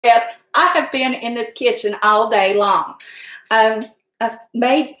I have been in this kitchen all day long. I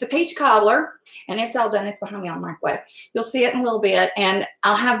made the peach cobbler, and it's all done. It's behind me on the microwave. You'll see it in a little bit, and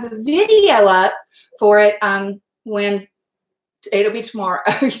I'll have the video up for it when it'll be tomorrow.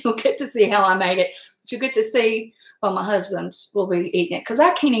 You'll get to see how I made it. But you'll get to see, well, my husband will be eating it because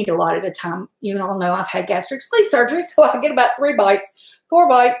I can't eat a lot at a time. You all know I've had gastric sleeve surgery, so I get about 4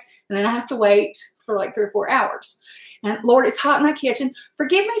 bites, and then I have to wait for like 3 or 4 hours. And Lord, it's hot in my kitchen.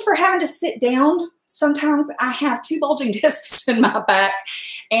 Forgive me for having to sit down. Sometimes I have 2 bulging discs in my back.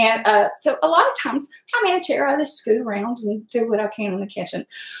 And so a lot of times I'm in a chair. I just scoot around and do what I can in the kitchen.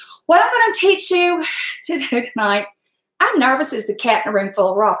 What I'm going to teach you to do tonight, I'm nervous as the cat in a room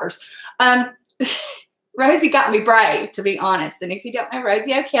full of rockers. Rosie got me brave, to be honest. And if you don't know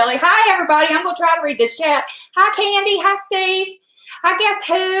Rosie O'Kelly, hi, everybody. I'm going to try to read this chat. Hi, Candy. Hi, Steve. I guess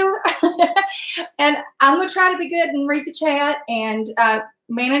who? And I'm going to try to be good and read the chat and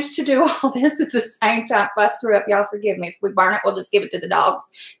manage to do all this at the same time. If I screw up, y'all forgive me. If we burn it, we'll just give it to the dogs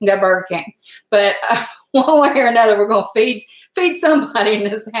and go Burger King. But one way or another, we're going to feed somebody in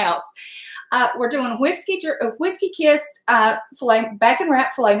this house. We're doing whiskey-kissed filet, back and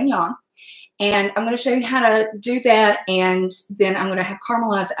wrap filet mignon. And I'm going to show you how to do that. And then I'm going to have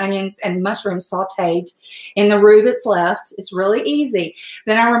caramelized onions and mushrooms sauteed in the roux that's left. It's really easy.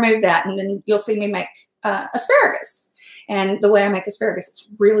 Then I remove that. And then you'll see me make asparagus. And the way I make asparagus, it's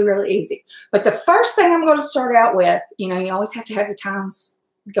really, really easy. But the first thing I'm going to start out with, you always have to have your times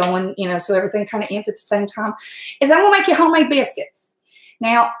going, so everything kind of ends at the same time, is I'm going to make you homemade biscuits.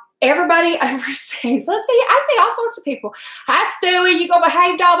 Now, everybody overseas, let's see, I see all sorts of people. Hi, Stewie. You going to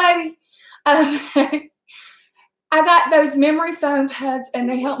behave, doll baby? I got those memory foam pads, and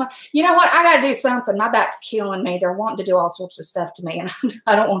they help me. You know what? I got to do something. My back's killing me. They're wanting to do all sorts of stuff to me, and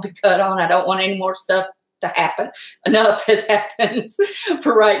I don't want to cut on. I don't want any more stuff to happen. Enough has happened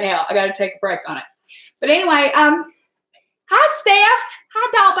for right now. I got to take a break on it. But anyway, hi, Steph.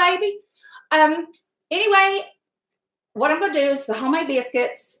 Hi, doll baby. Anyway, what I'm going to do is the homemade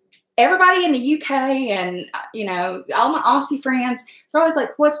biscuits. Everybody in the UK and, all my Aussie friends, they're always like,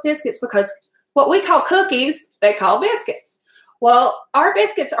 what's biscuits? Because what we call cookies, they call biscuits. Well, our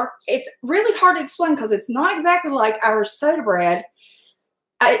biscuits it's really hard to explain because it's not exactly like our soda bread.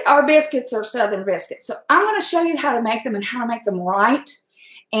 Our biscuits are Southern biscuits. So I'm going to show you how to make them and how to make them right.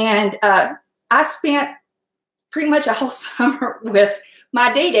 And I spent pretty much a whole summer with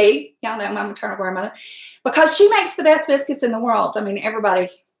my Dee Dee, y'all know my maternal grandmother, because she makes the best biscuits in the world. I mean, everybody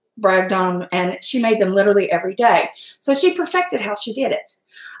bragged on them, and she made them literally every day. So she perfected how she did it.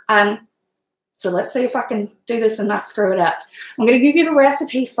 So let's see if I can do this and not screw it up. I'm going to give you the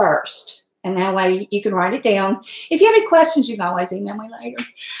recipe first, and that way you can write it down. If you have any questions, you can always email me later.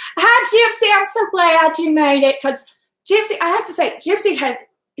 Hi, Gypsy. I'm so glad you made it, because Gypsy, I have to say, Gypsy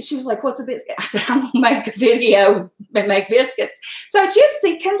she was like, what's a biscuit? I said, I'm going to make a video and make biscuits so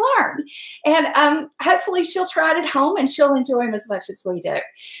Gypsy can learn. And hopefully she'll try it at home and she'll enjoy them as much as we do.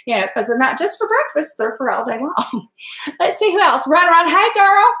 Because they're not just for breakfast, they're for all day long. Let's see who else. Run around. Hey,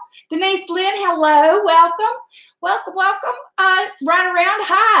 girl. Denise Lynn, hello. Welcome. Welcome, welcome. Run around.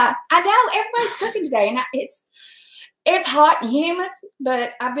 Hi. I know everybody's cooking today, and it's hot and humid,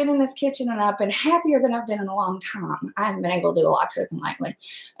 but I've been in this kitchen and I've been happier than I've been in a long time. I haven't been able to do a lot of cooking lately.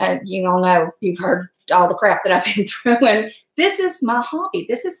 You all know, you've heard all the crap that I've been through, and this is my hobby.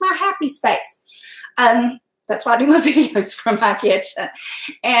 This is my happy space. That's why I do my videos from my kitchen.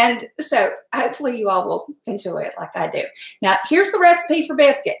 And so hopefully you all will enjoy it like I do. Now, here's the recipe for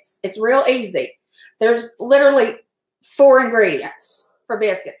biscuits. It's real easy. There's literally 4 ingredients for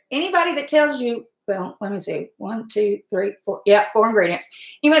biscuits. Anybody that tells you, well, let me see. 1, 2, 3, 4. Yeah, 4 ingredients.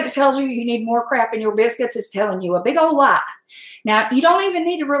 Anybody that tells you you need more crap in your biscuits is telling you a big old lie. Now, you don't even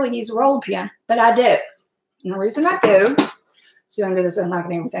need to really use a rolling pin, but I do. And the reason I do, see, I'm going to do this, I'm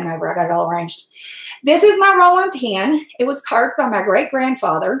knocking everything over. I got it all arranged. This is my rolling pin. It was carved by my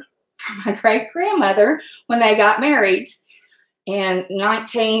great-grandfather from my great-grandmother when they got married in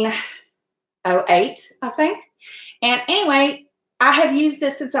 1908, I think. And anyway, I have used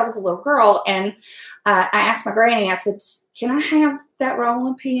this since I was a little girl, and I asked my granny, I said, can I have that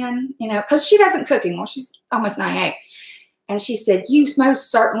rolling pin? Because she doesn't cook anymore. She's almost 98. And she said, you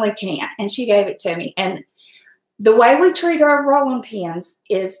most certainly can. And she gave it to me. And the way we treat our rolling pins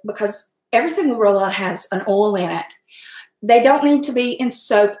is because everything we roll out has an oil in it. They don't need to be in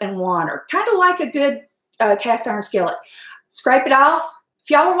soap and water, kind of like a good cast iron skillet. Scrape it off. If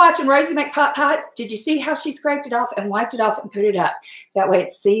y'all were watching Rosie make pot pies, did you see how she scraped it off and wiped it off and put it up? That way it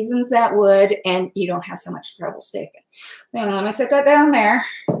seasons that wood and you don't have so much trouble sticking. Now let me set that down there.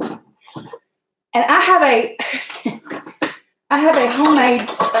 And I have I have a homemade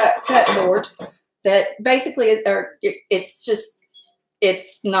cut board that basically,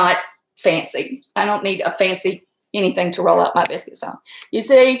 it's not fancy. I don't need a fancy anything to roll out my biscuits on. You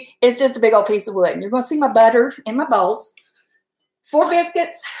see, it's just a big old piece of wood. And you're going to see my butter in my bowls. 4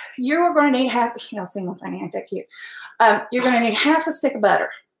 biscuits, you're going to need half, y'all see my thing, ain't that cute? You're going to need half a stick of butter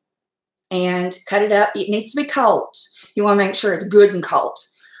and cut it up. It needs to be cold. You want to make sure it's good and cold.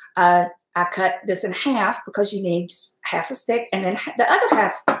 I cut this in half because you need half a stick, and then the other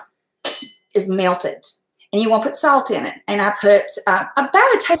half is melted. And you want to put salt in it. And I put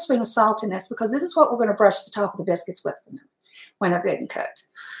about a tablespoon of salt in this because this is what we're going to brush the top of the biscuits with when they're good and cooked.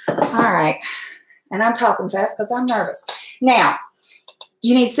 All right. And I'm talking fast because I'm nervous. Now,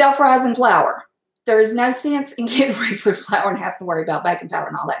 you need self-rising flour. There is no sense in getting regular flour and having to worry about baking powder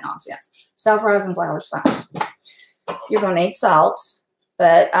and all that nonsense. Self-rising flour is fine. You're going to need salt.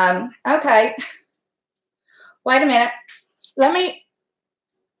 But, okay. Wait a minute.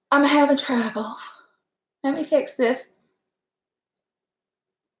 I'm having trouble. Let me fix this.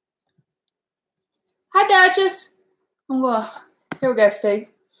 Hi, Duchess. Here we go, Steve.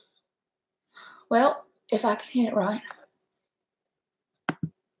 Well, if I can hit it right.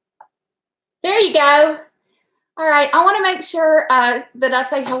 There you go. All right, I want to make sure that I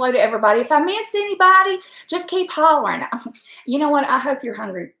say hello to everybody. If I miss anybody, just keep hollering. You know what? I hope you're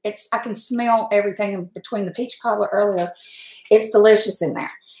hungry. I can smell everything between the peach cobbler earlier. It's delicious in there.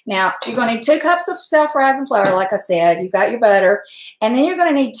 Now, you're going to need 2 cups of self-rising flour, like I said. You've got your butter. And then you're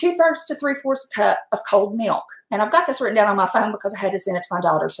going to need 2/3 to 3/4 cup of cold milk. And I've got this written down on my phone because I had to send it to my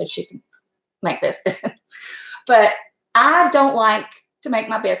daughter so she can make this. But I don't like to make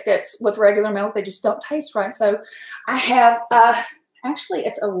my biscuits with regular milk. They just don't taste right. So I have, actually,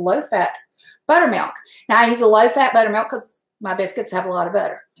 it's a low-fat buttermilk. Now, I use a low-fat buttermilk because my biscuits have a lot of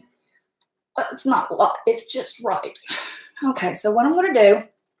butter. But it's not a lot. It's just right. Okay, so what I'm going to do,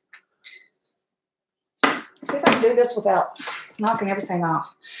 see if I can do this without knocking everything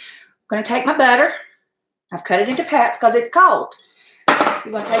off. I'm going to take my butter. I've cut it into pats because it's cold.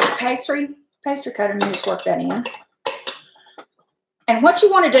 You're going to take your pastry cutter and just work that in. And what you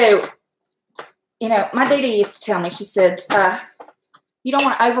want to do, you know, my Dee used to tell me, she said, you don't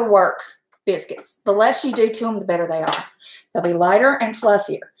want to overwork biscuits. The less you do to them, the better they are. They'll be lighter and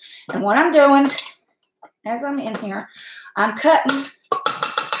fluffier. And what I'm doing, as I'm in here, I'm cutting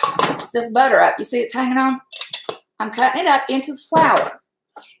this butter up. You see it's hanging on? I'm cutting it up into the flour.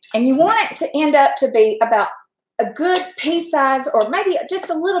 And you want it to end up to be about a good pea size or maybe just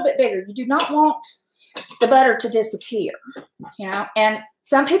a little bit bigger. You do not want the butter to disappear, you know. And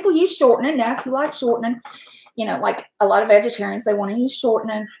some people use shortening. Now, if you like shortening, you know, like a lot of vegetarians, they want to use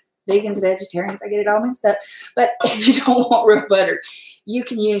shortening. Vegans, vegetarians, I get it all mixed up. But if you don't want real butter, you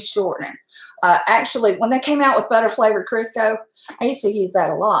can use shortening. Actually, when they came out with butter flavored Crisco, I used to use that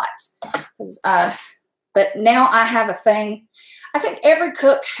a lot. But now I have a thing. I think every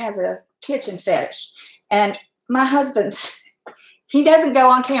cook has a kitchen fetish. And my husband, he doesn't go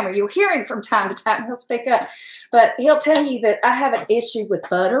on camera. You'll hear him from time to time. He'll speak up. But he'll tell you that I have an issue with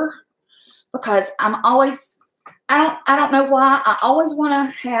butter because I'm always, I don't know why. I always want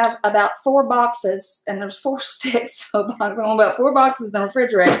to have about 4 boxes, and there's 4 sticks. So I want about 4 boxes in the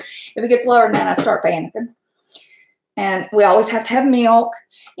refrigerator. If it gets lower than that, I start panicking. And we always have to have milk.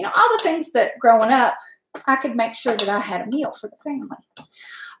 You know, all the things that growing up, I could make sure that I had a meal for the family.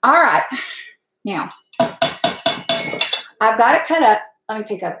 All right. Now, I've got it cut up. Let me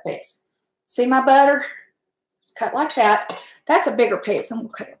pick up a piece. See my butter? It's cut like that. That's a bigger piece. I'm going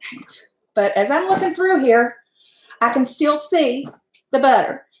to cut it in half. But as I'm looking through here, I can still see the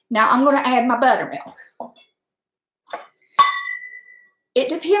butter. Now, I'm going to add my buttermilk. It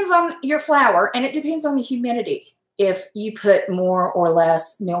depends on your flour, and it depends on the humidity if you put more or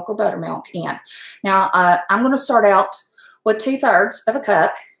less milk or buttermilk in. Now, I'm going to start out with 2/3 of a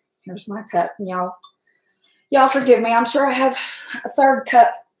cup. Here's my cup. And y'all forgive me. I'm sure I have a 1/3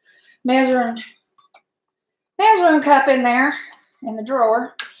 cup measuring cup in there in the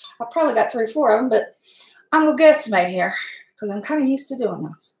drawer. I've probably got 3 or 4 of them, but I'm going to guesstimate here because I'm kind of used to doing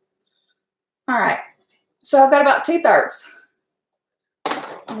those. All right. So I've got about 2/3.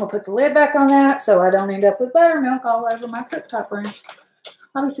 I'm going to put the lid back on that so I don't end up with buttermilk all over my cooktop range.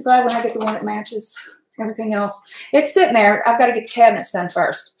 I'll be so glad when I get the one that matches everything else. It's sitting there. I've got to get the cabinets done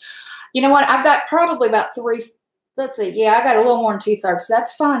first. You know what? I've got probably about 3, let's see. Yeah, I got a little more than 2/3. So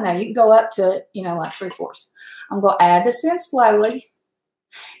that's fine now. You can go up to, you know, like 3/4. I'm going to add this in slowly.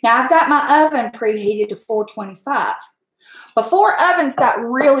 Now, I've got my oven preheated to 425. Before ovens got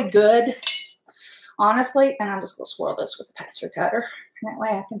really good, honestly, and I'm just going to swirl this with the pastry cutter. And that way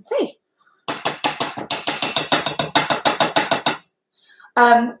I can see.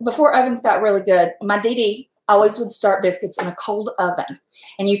 Before ovens got really good, my DD always would start biscuits in a cold oven.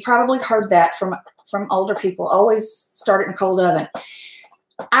 And you've probably heard that from older people. Always start it in a cold oven.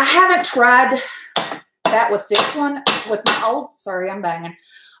 I haven't tried that with this one. With my old, sorry, I'm banging.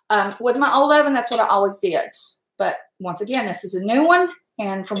 With my old oven, that's what I always did. But once again, this is a new one.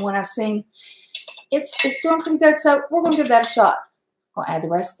 And from what I've seen, it's doing pretty good. So we're going to give that a shot. I'll add the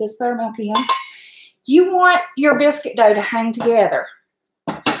rest of this buttermilk in. You want your biscuit dough to hang together.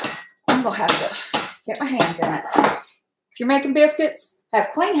 I'm going to have to get my hands in it. If you're making biscuits, have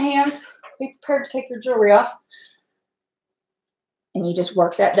clean hands. Be prepared to take your jewelry off. And you just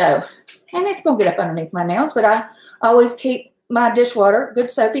work that dough. And it's going to get up underneath my nails, but I always keep my dishwater,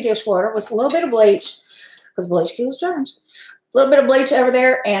 good soapy dishwater, with a little bit of bleach, because bleach kills germs. A little bit of bleach over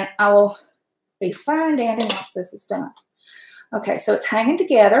there, and I will be fine dandy once this is done. Okay, so it's hanging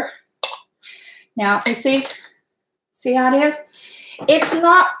together. Now, you see how it is? It's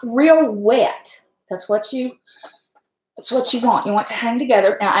not real wet. That's what you want. You want to hang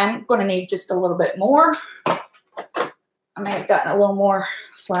together. Now, I'm going to need just a little bit more. I may have gotten a little more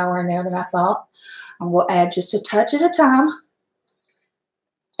flour in there than I thought. And we'll add just a touch at a time.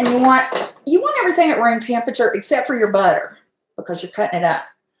 And you want everything at room temperature except for your butter, because you're cutting it up.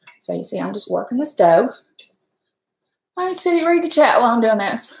 So you see, I'm just working this dough. All right, see, read the chat while I'm doing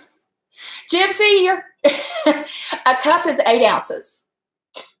this. Gypsy, a cup is 8 ounces.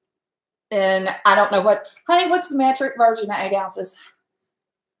 And I don't know honey, what's the metric version of 8 ounces?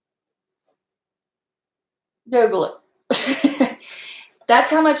 Google it. That's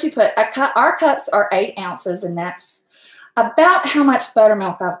how much you put. Our cups are 8 ounces, and that's about how much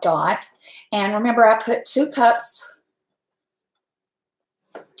buttermilk I've got. And remember, I put 2 cups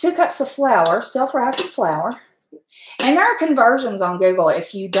of flour, self-rising flour. And there are conversions on Google.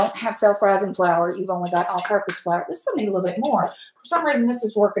 If you don't have self-rising flour, you've only got all-purpose flour. This will need a little bit more. For some reason, this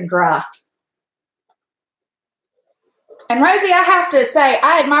is working dry. And Rosie, I have to say,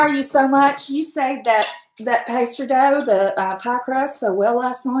 I admire you so much. You saved that pastry dough, the pie crust, so well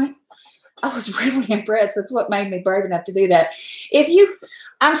last night. I was really impressed. That's what made me brave enough to do that.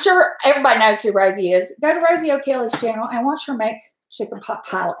 I'm sure everybody knows who Rosie is. Go to Rosie O'Kelly's channel and watch her make chicken pot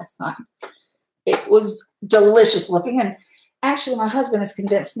pie last night. It was delicious looking, and actually my husband is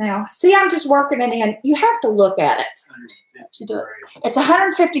convinced now. See, I'm just working it in. You have to look at it. You do it. It's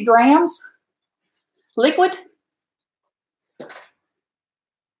 150 grams liquid.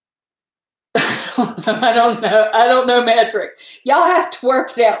 I don't know metric. Y'all have to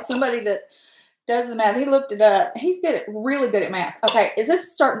work it out. Somebody that does the math, he looked it up. He's really good at math. Okay, is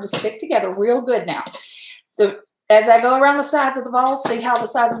this starting to stick together real good now? As I go around the sides of the balls, see how the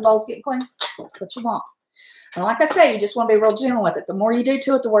sides of the balls get clean? That's what you want. And like I say, you just want to be real gentle with it. The more you do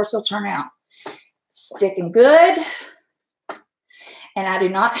to it, the worse it'll turn out. Sticking good. And I do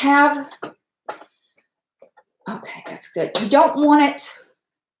not have... Okay, that's good. You don't want it...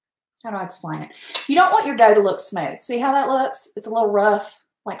 How do I explain it? You don't want your dough to look smooth. See how that looks? It's a little rough,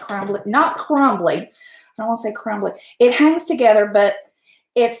 like crumbly. Not crumbly. I don't want to say crumbly. It hangs together, but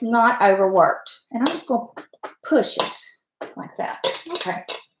it's not overworked. And I'm just going to push it like that. Okay.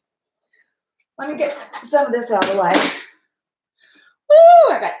 Let me get some of this out of the way.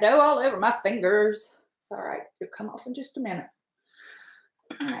 Woo! I got dough all over my fingers. It's all right. It'll come off in just a minute.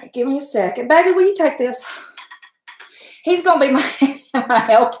 All right. Give me a second. Baby, will you take this? He's going to be my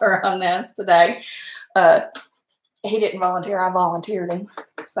helper on this today. He didn't volunteer. I volunteered him.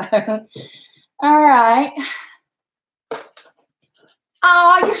 So, all right.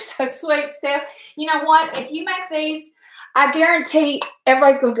 Oh, you're so sweet, Steph. You know what? If you make these, I guarantee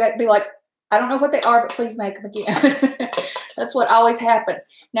everybody's going to be like, I don't know what they are, but please make them again. That's what always happens.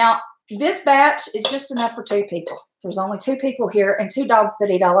 Now, this batch is just enough for 2 people. There's only 2 people here and 2 dogs that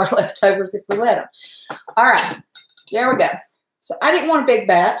eat all our leftovers if we let them. All right. There we go. So I didn't want a big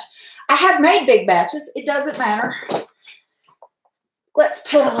batch. I have made big batches. It doesn't matter. Let's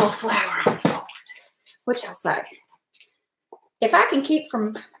put a little flour on the board. What y'all say? If I can keep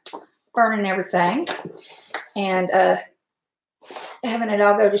from burning everything and having it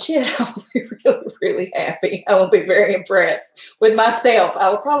all go to shit, I will be really, really happy. I will be very impressed with myself. I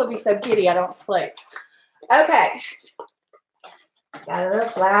will probably be so giddy I don't sleep. Okay. Got a little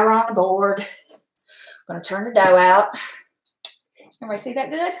flour on the board. I'm going to turn the dough out. Everybody see that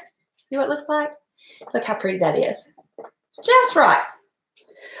good? See what it looks like? Look how pretty that is. It's just right.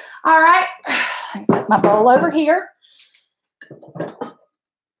 All right. Got my bowl over here.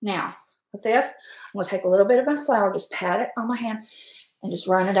 Now, with this, I'm going to take a little bit of my flour, just pat it on my hand, and just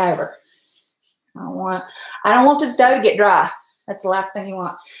run it over. I don't want this dough to get dry. That's the last thing you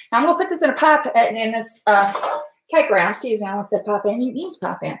want. Now, I'm going to put this in a pie, in this cake ground, excuse me, I almost said pie pan. You can use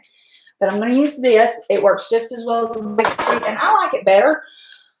pie pan. But I'm going to use this. It works just as well as a baking sheet, and I like it better,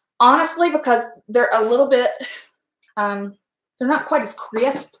 honestly, because they're a little bit, they're not quite as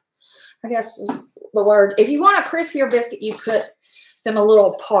crisp, I guess is the word. If you want a crispier biscuit, you put them a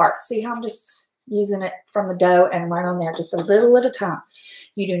little apart. See how I'm just using it from the dough and right on there, just a little at a time.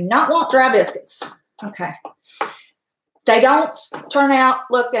 You do not want dry biscuits. Okay. They don't turn out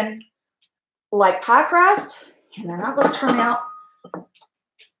looking like pie crust, and they're not going to turn out,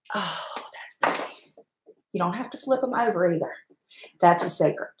 oh, that's pretty. You don't have to flip them over either. That's a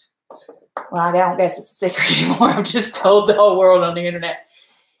secret. Well, I don't guess it's a secret anymore. I've just told the whole world on the internet.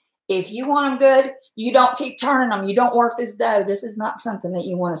 If you want them good, you don't keep turning them. You don't work this dough. This is not something that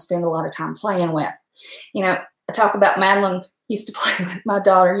you want to spend a lot of time playing with. You know, I talk about Madeline used to play with, my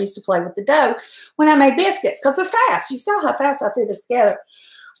daughter used to play with the dough when I made biscuits because they're fast. You saw how fast I threw this together.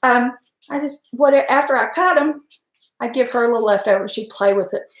 After I cut them, I'd give her a little leftover and she'd play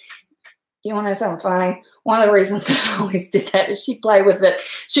with it. You want to know something funny? One of the reasons that I always did that is she'd play with it.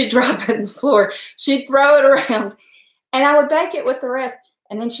 She'd drop it on the floor. She'd throw it around. And I would bake it with the rest.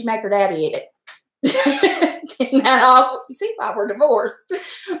 And then she'd make her daddy eat it. Getting that off. You see why we're divorced.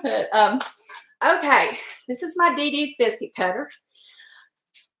 But, okay. This is my Dee Dee's biscuit cutter.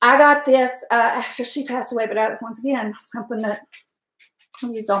 I got this after she passed away. But once again, something that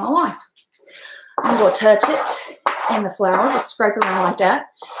I've used all my life. I'm going to touch it in the flour. Just scrape around like that.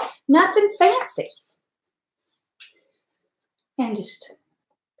 Nothing fancy. And just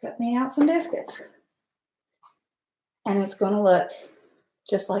cut me out some biscuits. And it's going to look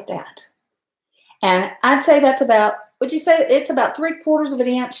just like that. And I'd say that's about, would you say it's about 3/4 of an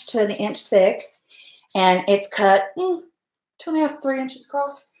inch to an inch thick. And it's cut 2.5, 3 inches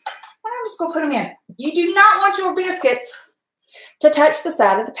across. And I'm just going to put them in. You do not want your biscuits to touch the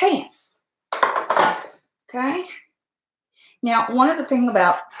side of the pan. Okay. Now, one of the things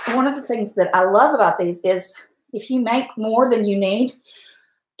that I love about these is if you make more than you need,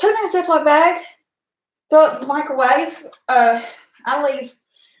 put them in a Ziploc bag, throw it in the microwave. I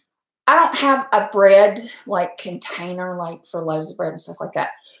don't have a bread like container like for loaves of bread and stuff like that.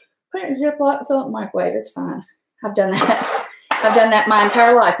 Put it in a Ziploc, throw it in the microwave. It's fine. I've done that. I've done that my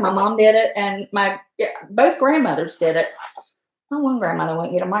entire life. My mom did it, and both grandmothers did it. My one grandmother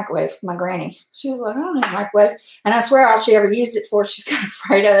wouldn't get a microwave. My granny, she was like, I don't need a microwave. And I swear all she ever used it for, she's kind of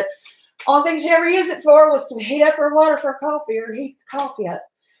afraid of it. All thing she ever used it for was to heat up her water for coffee or heat the coffee up.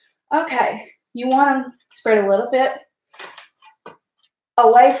 Okay, you want them spread a little bit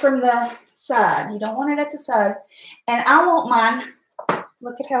away from the side. You don't want it at the side. And I want mine,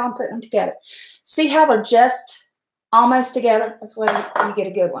 look at how I'm putting them together. See how they're just almost together? That's where you get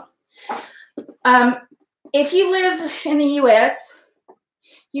a good one. If you live in the U.S.,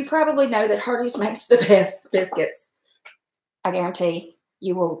 you probably know that Hardee's makes the best biscuits. I guarantee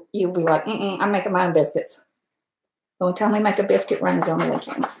you'll be like, I'm making my own biscuits. The only time we make a biscuit run is on the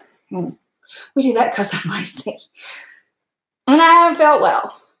weekends. And we do that because I'm lazy. And I haven't felt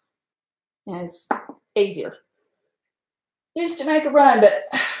well. And it's easier. Used to make a run, but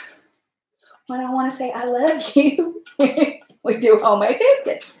when I want to say I love you, we do homemade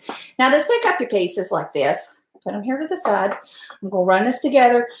biscuits. Now, just pick up your pieces like this. Put them here to the side. I'm going to run this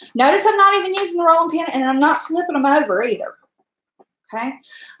together. Notice I'm not even using the rolling pin, and I'm not flipping them over either. Okay?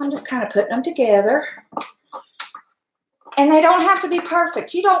 I'm just kind of putting them together. And they don't have to be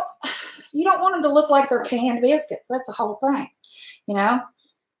perfect. You don't want them to look like they're canned biscuits. That's the whole thing. You know?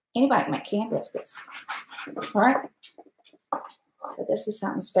 Anybody can make canned biscuits. All right? So this is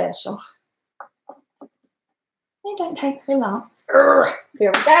something special. It doesn't take very long. There we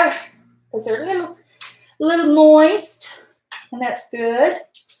go. Because they're a little moist. And that's good.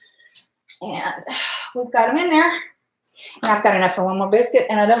 And we've got them in there. And I've got enough for one more biscuit.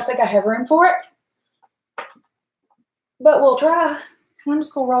 And I don't think I have room for it. But we'll try. I'm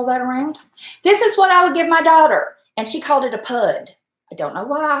just going to roll that around. This is what I would give my daughter. And she called it a pud. I don't know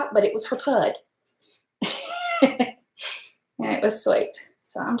why, but it was her pud. And it was sweet.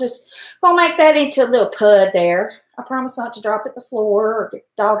 So I'm just going to make that into a little pud there. I promise not to drop it to the floor or get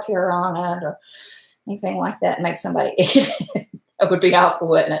dog hair on it or anything like that and make somebody eat it. That would be awful,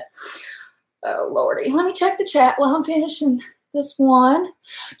 wouldn't it? Oh, Lordy. Let me check the chat while I'm finishing this one.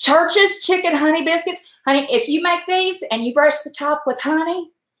 Church's Chicken Honey Biscuits. Honey, if you make these and you brush the top with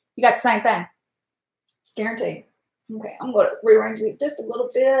honey, you got the same thing. Guaranteed. Okay, I'm going to rearrange these just a little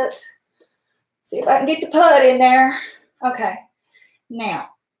bit. See if I can get the pud in there. Okay. Now,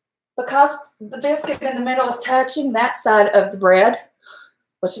 because the biscuit in the middle is touching that side of the bread,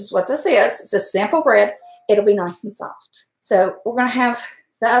 which is what this is, it's a simple bread, it'll be nice and soft. So we're going to have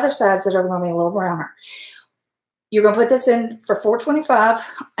the other sides that are going to be a little browner. You're going to put this in for 425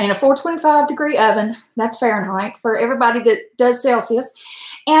 in a 425 degree oven. That's Fahrenheit for everybody that does Celsius.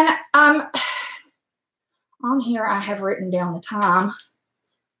 And on here I have written down the time.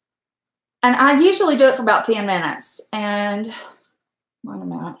 And I usually do it for about 10 minutes. And wait a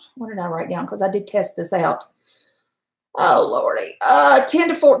minute. What did I write down? Because I did test this out. Oh, Lordy. 10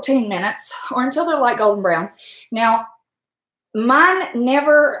 to 14 minutes or until they're like golden brown. Now, mine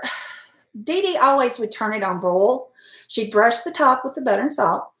never... Dee Dee always would turn it on broil. She'd brush the top with the butter and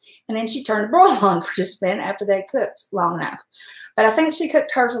salt, and then she'd turn the broil on for just a minute after they cooked long enough. But I think she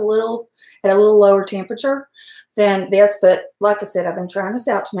cooked hers at a little lower temperature than this. But like I said, I've been trying this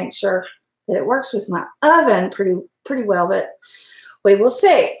out to make sure that it works with my oven pretty well. But we will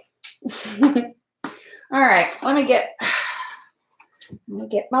see. All right, let me get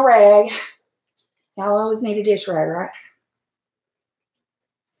my rag. Y'all always need a dish rag, right?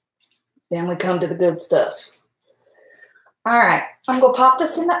 Then we come to the good stuff. All right, I'm going to pop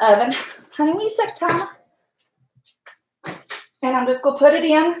this in the oven. Honey, will you set a timer? And I'm just going to put it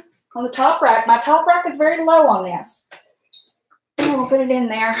in on the top rack. My top rack is very low on this. And we'll put it in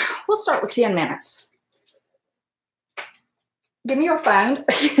there. We'll start with 10 minutes. Give me your phone.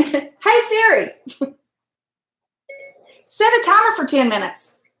 Hey, Siri. Set a timer for 10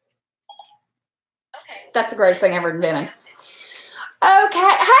 minutes. Okay. That's the greatest thing ever invented. Okay.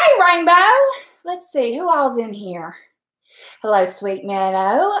 Hey, Rainbow. Let's see. Who all's in here? Hello, Sweet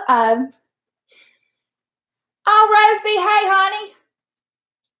Meadow. Oh, Rosie. Hey, honey.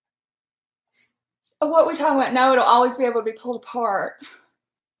 What are we talking about? No, it'll always be able to be pulled apart.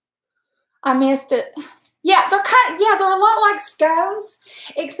 I missed it. Yeah, they're a lot like scones,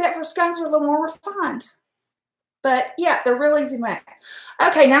 except for scones are a little more refined. But yeah, they're real easy to make.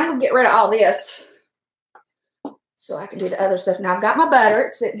 Okay, now I'm gonna get rid of all this so I can do the other stuff. Now I've got my butter.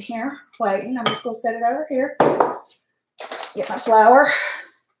 It's sitting here waiting. I'm just gonna set it over here. Get my flour.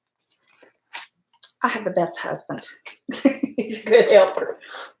 I have the best husband. He's a good helper.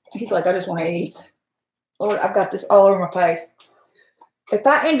 He's like, I just want to eat. Lord, I've got this all over my face. If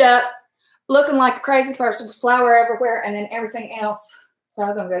I end up looking like a crazy person with flour everywhere and then everything else,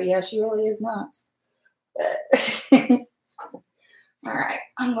 I'm going to go, yeah, she really is nuts. But all right,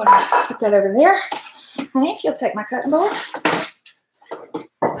 I'm going to put that over there. Honey, if you'll take my cutting board.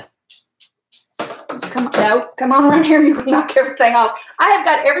 Just come on around here. You can knock everything off. I have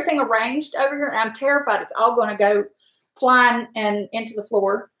got everything arranged over here, and I'm terrified it's all going to go flying and into the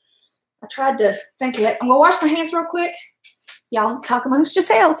floor. I tried to think ahead. I'm going to wash my hands real quick. Y'all talk amongst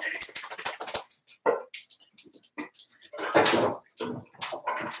yourselves.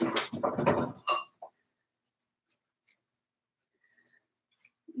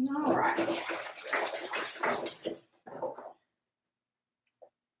 All right.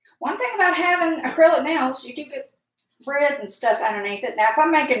 One thing about having acrylic nails, you do get bread and stuff underneath it. Now, if I'm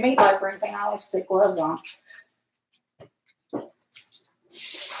making meatloaf or anything, I always put gloves on.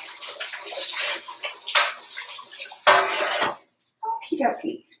 Okie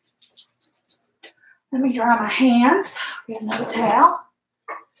dokie. Let me dry my hands. Get another towel.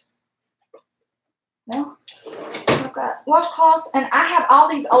 Well, I've got washcloths, and I have all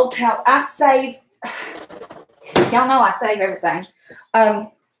these old towels. I save, y'all know I save everything.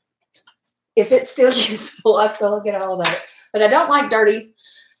 If it's still useful, I still get all of it. But I don't like dirty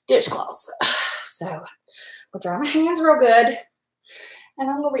dishcloths. So I'll dry my hands real good. And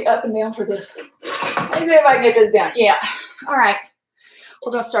I'm going to be up and down for this. Let me see if I can get this down. Yeah. All right.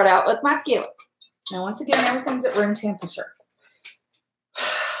 We're going to start out with my skillet. Now, once again, everything's at room temperature.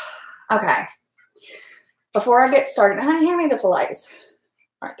 Okay. Before I get started, honey, hand me the fillets.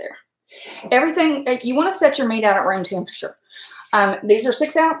 Right there. Everything, you want to set your meat out at room temperature. These are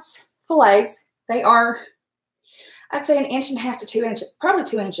 6-ounce fillets. They are, I'd say, 1.5 inches to 2 inches, probably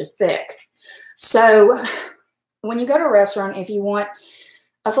 2 inches thick. So when you go to a restaurant, if you want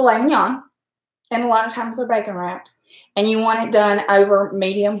a filet mignon, and a lot of times they're bacon wrapped, and you want it done over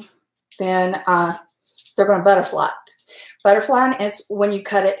medium, then they're going to butterfly it. Butterflying is when you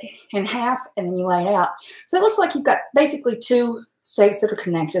cut it in half and then you lay it out. So it looks like you've got basically 2 steaks that are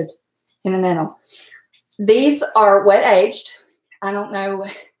connected in the middle. These are wet aged. I don't know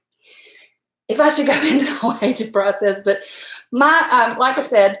if I should go into the whole aging process, but my, like I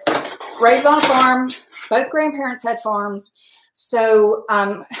said, raised on a farm. Both grandparents had farms. So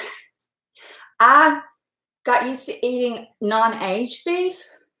I got used to eating non-aged beef,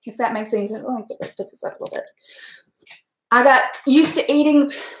 if that makes any sense. Let me put this up a little bit. I got used to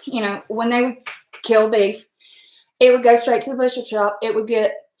eating, you know, when they would kill beef, it would go straight to the butcher shop. It would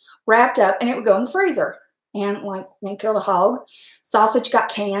get wrapped up and it would go in the freezer. And like when you kill a hog, sausage got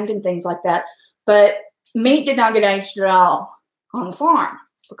canned and things like that. But meat did not get aged at all on the farm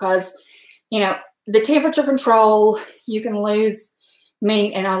because, you know, the temperature control, you can lose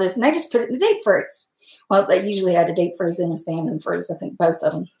meat and all this, and they just put it in the deep freeze. Well, they usually had a deep freeze and a stand-in freeze. I think both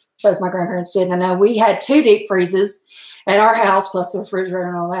of them, both my grandparents did. And I know we had 2 deep freezes at our house, plus the refrigerator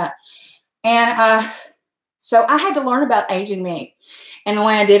and all that. And so I had to learn about aging meat. And the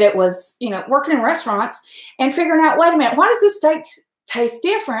way I did it was, you know, working in restaurants and figuring out, wait a minute, why does this steak taste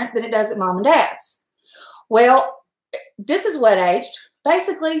different than it does at mom and dad's? Well, this is wet aged.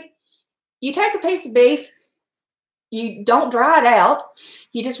 Basically, you take a piece of beef, you don't dry it out,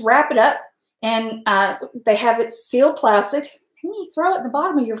 you just wrap it up, and they have it sealed plastic, and you throw it in the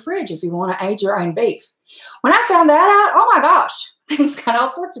bottom of your fridge if you want to age your own beef. When I found that out, oh my gosh, things got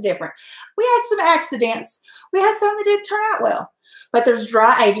all sorts of different. We had some accidents. We had some that didn't turn out well, but there's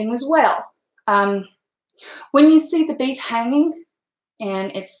dry aging as well. When you see the beef hanging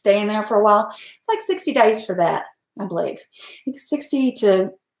and it's staying there for a while, it's like 60 days for that, I believe. It's 60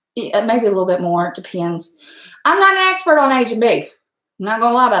 to maybe a little bit more, it depends. I'm not an expert on aging beef. I'm not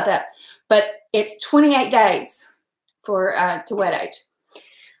going to lie about that. But it's 28 days for to wet age.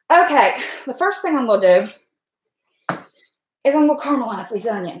 Okay, the first thing I'm going to do is I'm going to caramelize these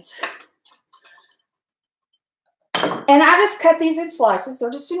onions. And I just cut these in slices. They're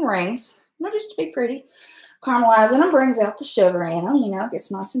just in rings. They're just to be pretty. Caramelizing them brings out the sugar in them. You know, it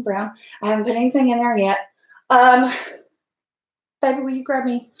gets nice and brown. I haven't put anything in there yet. Baby, will you grab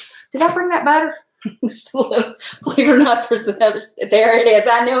me? Did I bring that butter? There's a little, believe it or not, there's another. There it is.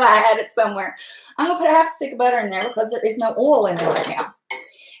 I knew I had it somewhere. I'm going to put a half stick of butter in there because there is no oil in there right now.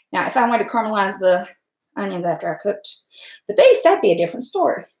 Now, if I wanted to caramelize the onions after I cooked the beef, that'd be a different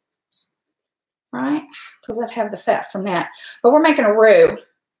story. Right? Because I'd have the fat from that. But we're making a roux,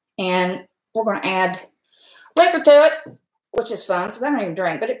 and we're going to add liquor to it, which is fun because I don't even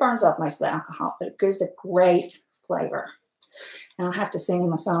drink, but it burns off most of the alcohol, but it gives a great flavor. And I'll have to sing in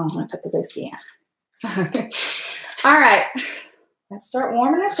my song when I put the whiskey in. All right. Let's start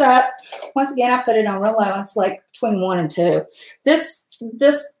warming this up. Once again, I put it on real low. It's like between 1 and 2. This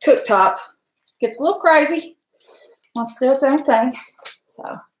cooktop gets a little crazy. Wants to do its own thing. So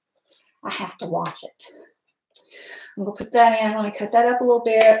I have to watch it. I'm going to put that in. Let me cut that up a little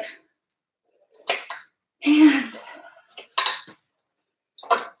bit. And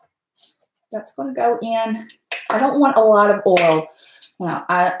that's going to go in. I don't want a lot of oil. You know,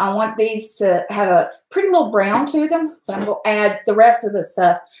 I want these to have a pretty little brown to them, but I'm going to add the rest of the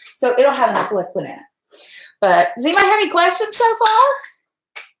stuff so it'll have enough liquid in it. But does anybody have any questions so far?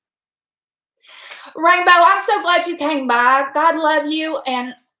 Rainbow, I'm so glad you came by. God love you,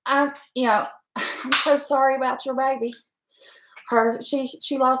 and I'm so sorry about your baby.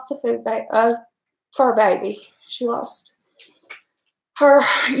 She lost a fur baby. She lost her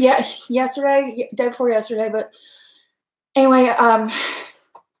yesterday, day before yesterday, but anyway,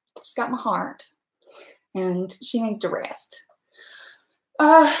 she's got my heart, and she needs to rest.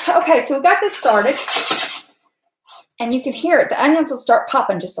 Okay, so we got this started, and you can hear it. The onions will start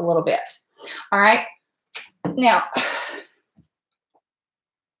popping just a little bit. All right. Now,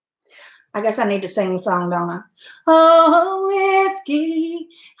 I guess I need to sing the song, don't I? Oh, whiskey,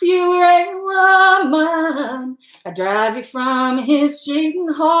 if you ain't woman, I'd drive you from his cheating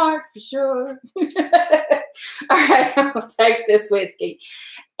heart for sure. All right, I'm going to take this whiskey.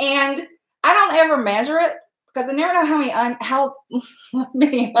 And I don't ever measure it because I never know how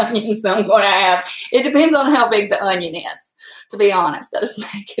many onions I'm going to have. It depends on how big the onion is, to be honest. I just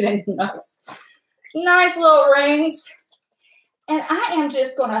make it into nice little rings. And I am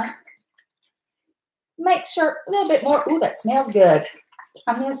just going to make sure a little bit more. Ooh, that smells good.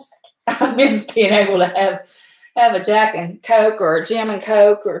 I miss being able to have a Jack and Coke or a Jim and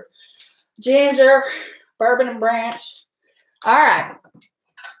Coke or ginger, bourbon and branch. All right.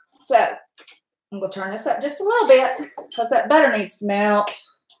 So I'm going to turn this up just a little bit because that butter needs to melt.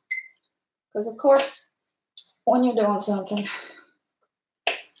 Because, of course, when you're doing something,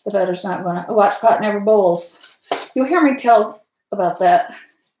 the butter's not going to. A watch pot never boils. You'll hear me tell about that.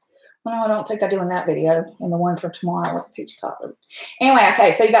 Well, no, I don't think I do in that video, in the one for tomorrow with the peach cobbler. Anyway,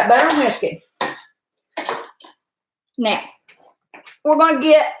 okay, so you got butter and whiskey. Now, we're going to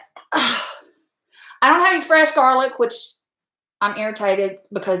get, I don't have any fresh garlic, which I'm irritated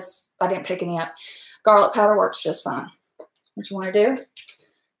because I didn't pick any up. Garlic powder works just fine. What you want to do?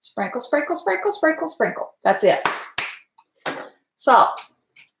 Sprinkle, sprinkle, sprinkle, sprinkle, sprinkle. That's it. Salt.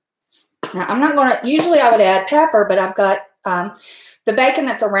 Now, I'm not going to, usually I would add pepper, but I've got, the bacon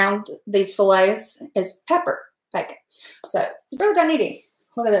that's around these fillets is pepper bacon. So you really don't need any.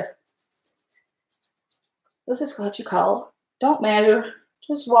 Look at this. This is what you call, don't measure,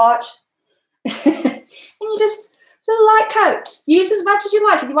 just watch. you just do a light coat. Use as much as you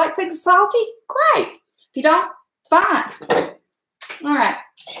like. If you like things salty, great. If you don't, fine. All right.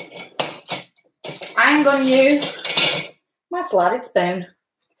 I am going to use my slotted spoon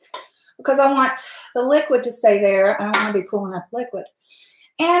because I want the liquid to stay there. I don't want to be pulling up liquid.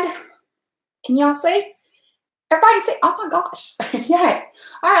 And can y'all see? Everybody see? Oh my gosh. Yay.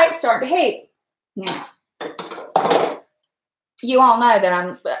 All right, start to heat. Now, you all know that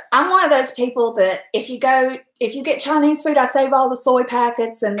I'm one of those people that if you get Chinese food, I save all the soy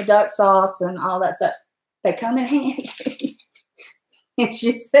packets and the duck sauce and all that stuff. They come in handy. As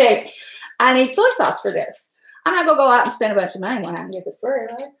you see, I need soy sauce for this. I'm not going to go out and spend a bunch of money when I can get this bread,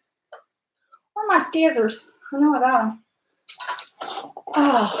 right? Where are my skizzers? I know I got them.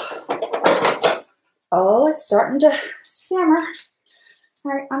 Oh, it's starting to simmer.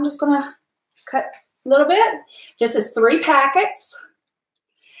 All right, I'm just going to cut a little bit. This is 3 packets.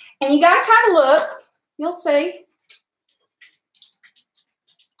 And you got to kind of look. You'll see.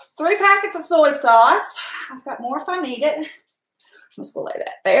 3 packets of soy sauce. I've got more if I need it. I'm just going to lay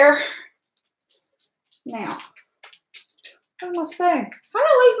that there. Now, where's my spoon? How do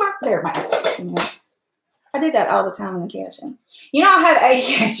I lose my there? I do that all the time in the kitchen. You know, I have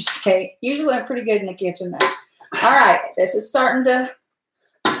ADHD state. Usually I'm pretty good in the kitchen though. All right, this is starting to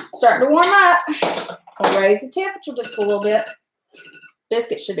warm up. I'll raise the temperature just a little bit.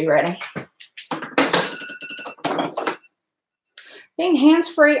 Biscuits should be ready. Being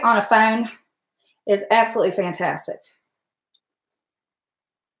hands-free on a phone is absolutely fantastic.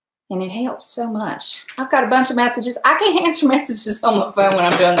 And it helps so much. I've got a bunch of messages. I can't answer messages on my phone when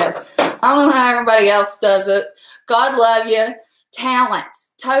I'm doing this. I don't know how everybody else does it. God love you. Talent.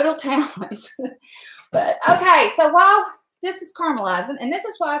 Total talent. But, okay, so while this is caramelizing, and this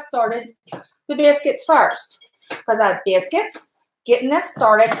is why I started the biscuits first. Because I have biscuits, getting this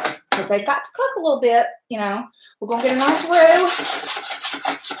started, because they've got to cook a little bit, you know. We're going to get a nice roux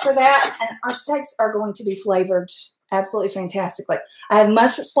for that, and our steaks are going to be flavored absolutely fantastically. I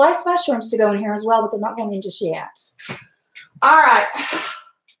have sliced mushrooms to go in here as well, but they're not going in just yet. All right.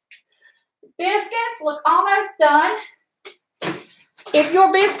 Biscuits look almost done. If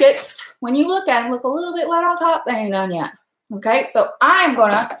your biscuits, when you look at them, look a little bit wet on top, they ain't done yet. Okay, so I am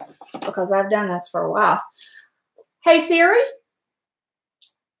going to, because I've done this for a while. Hey, Siri,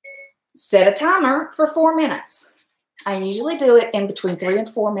 set a timer for 4 minutes. I usually do it in between 3 and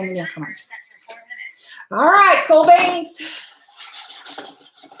 4 minute increments. All right, cool beans.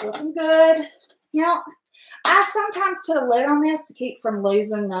 Looking good. Now, I sometimes put a lid on this to keep from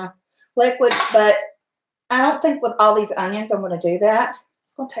losing the liquid, but I don't think with all these onions I'm going to do that.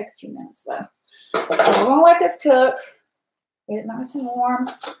 It's going to take a few minutes, though. So we're going to let this cook. Get it nice and warm.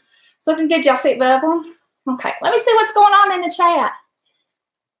 It's looking good. Y'all see it bubbling? Okay, let me see what's going on in the chat.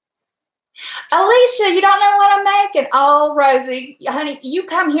 Alicia, you don't know what I'm making. Oh, Rosie, honey, you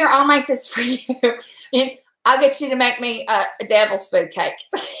come here. I'll make this for you. And I'll get you to make me a devil's food cake.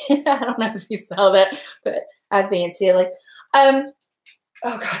 I don't know if you saw that, but I was being silly. Oh,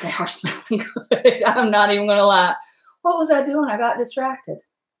 God, they are smelling good. I'm not even going to lie. What was I doing? I got distracted.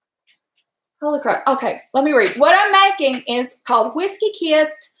 Holy crap. Okay, let me read. What I'm making is called Whiskey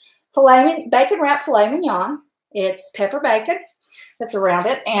Kissed Bacon Wrapped Filet Mignon. It's pepper bacon that's around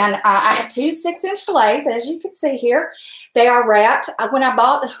it. And I have 2 6-inch fillets, as you can see here. They are wrapped. When I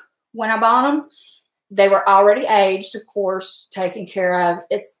bought them, they were already aged, of course, taken care of.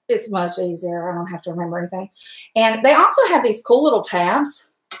 It's much easier. I don't have to remember anything. And they also have these cool little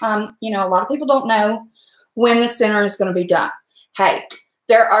tabs. You know, a lot of people don't know when the center is going to be done. Hey,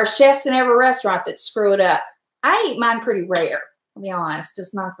 there are chefs in every restaurant that screw it up. I eat mine pretty rare. I'll be honest,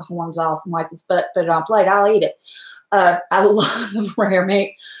 just knock the horns off and wipe its butt, put it on a plate. I'll eat it. I love rare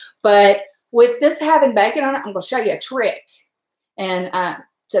meat. But with this having bacon on it, I'm going to show you a trick. And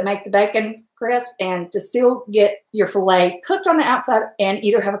to make the bacon crisp and to still get your filet cooked on the outside and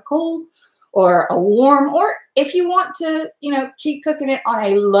either have a cool or a warm, or if you want to, you know, keep cooking it on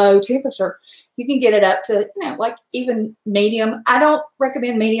a low temperature, you can get it up to, you know, like even medium. I don't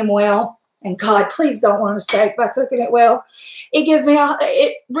recommend medium well. And God, please don't ruin a steak by cooking it well. It gives me,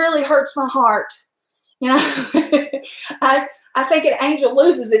 it really hurts my heart. You know, I think an angel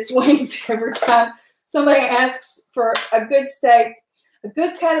loses its wings every time somebody asks for a good steak, a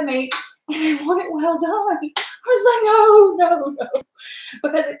good cut of meat, and they want it well done. I was like, no.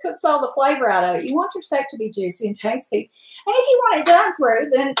 Because it cooks all the flavor out of it. You want your steak to be juicy and tasty. And if you want it done through,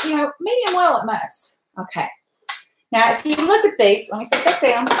 then, you know, medium well at most. Okay. Now, if you look at these, let me set that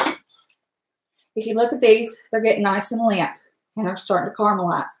down. If you look at these, they're getting nice and limp, and they're starting to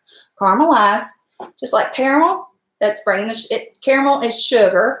caramelize. Caramelize, just like caramel, that's bringing the caramel is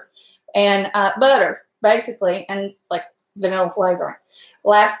sugar, and butter basically, and like vanilla flavoring.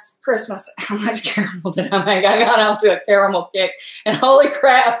 Last Christmas, how much caramel did I make? I got onto a caramel kick, and holy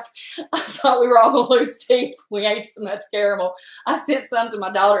crap, I thought we were all going to lose teeth. We ate so much caramel. I sent some to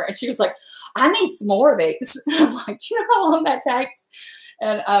my daughter, and she was like, I need some more of these. And I'm like, do you know how long that takes?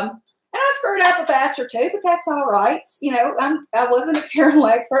 And I screwed up a batch or two, but that's all right. You know, I wasn't a caramel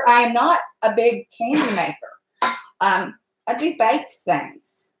expert. I am not a big candy maker. I do baked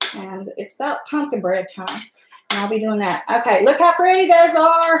things, and it's about pumpkin bread time. And I'll be doing that. Okay, look how pretty those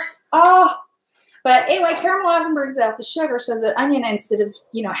are. Oh, but anyway, caramelizing brings out the sugar, so the onion, instead of,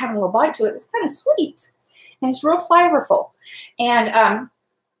 you know, having a little bite to it, it's kind of sweet, and it's real flavorful. And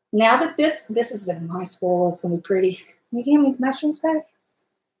now that this is a nice bowl, it's going to be pretty. You give me the mushrooms back?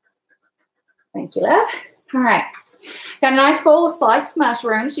 Thank you, love. All right. Got a nice bowl of sliced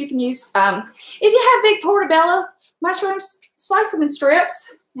mushrooms. You can use, if you have big portobello mushrooms, slice them in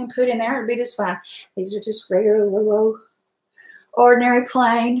strips and put in there. It'll be just fine. These are just regular, little, ordinary,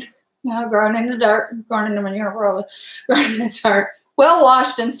 plain, you know, grown in the dirt, grown in the manure, probably, grown in the dirt, well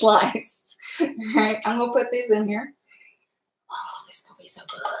washed and sliced. All right, I'm going to put these in here. Oh, this is going to be so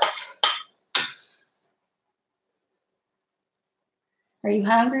good. Are you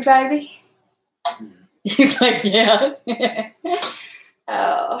hungry, baby? He's like, yeah.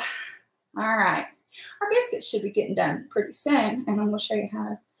 Oh, all right. Our biscuits should be getting done pretty soon, and I'm going to show you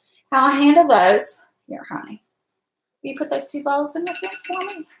how I handle those. Here, honey. Will you put those 2 balls in this thing for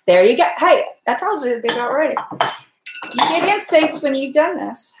me? There you go. Hey, I told you it'd be about ready. You get instincts when you've done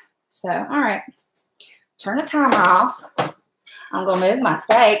this. So, all right. Turn the timer off. I'm going to move my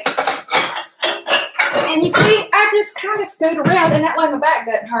steaks. And you see, I just kind of scoot around, and that way my back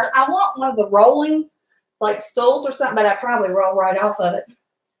doesn't hurt. I want one of the rolling, like stools or something, but I probably roll right off of it.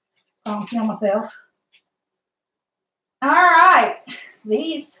 I'll kill myself. All right.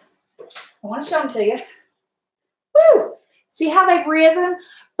 These, I want to show them to you. Woo! See how they've risen?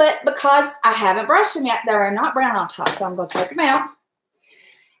 But because I haven't brushed them yet, they're not brown on top, so I'm going to take them out.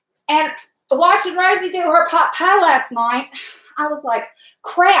 And watching Rosie do her pot pie last night, I was like,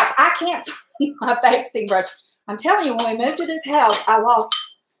 crap, I can't find my basting brush. I'm telling you, when we moved to this house, I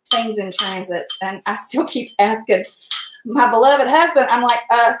lost things in transit, and I still keep asking my beloved husband, I'm like,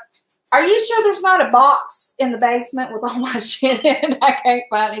 are you sure there's not a box in the basement with all my shit in it I can't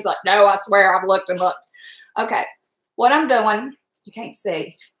find? He's like, no, I swear I've looked and looked. Okay, what I'm doing, you can't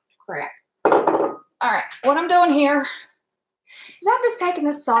see, crap. All right, what I'm doing here is I'm just taking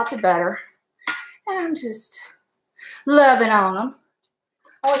this salted butter, and I'm just loving on them.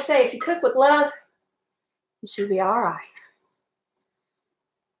 I always say, if you cook with love, it should be all right.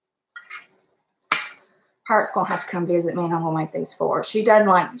 Heart's gonna have to come visit me, and I'm gonna make these for her. She doesn't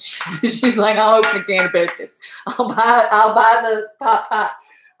like. She's like, I'll open a can of biscuits. I'll buy the pot pie.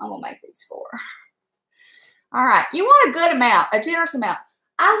 I'm gonna make these for her. All right, you want a good amount, a generous amount.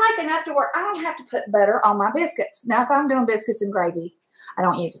 I like enough to where I don't have to put butter on my biscuits. Now, if I'm doing biscuits and gravy, I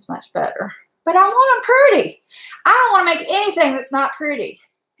don't use as much butter. But I want them pretty. I don't want to make anything that's not pretty.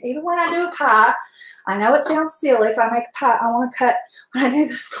 Even when I do a pie, I know it sounds silly. If I make a pie, I want to cut. When I do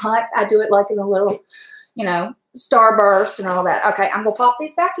the slices, I do it like in a little, you know, starburst and all that. Okay, I'm going to pop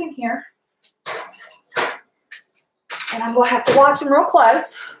these back in here. And I'm going to have to watch them real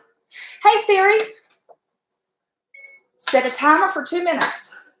close. Hey, Siri. Set a timer for 2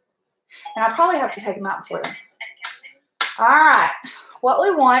 minutes. And I probably have to take them out before then. All right. What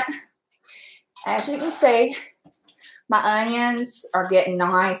we want, as you can see, my onions are getting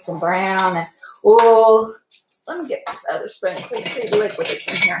nice and brown. And, oh, let me get this other spoon so you can see the liquid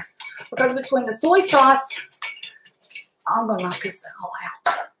that's in here. Because between the soy sauce, I'm going to knock this all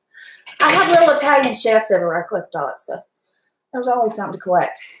out. I have little Italian chefs everywhere. I collect all that stuff. There's always something to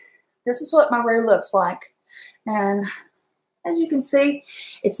collect. This is what my roux looks like. And as you can see,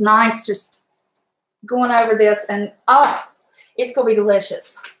 it's nice just going over this. And, oh, it's going to be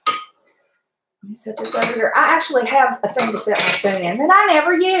delicious. Let me set this over here. I actually have a thing to set my spoon in that I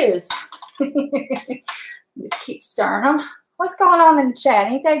never use. Just keep stirring them. What's going on in the chat?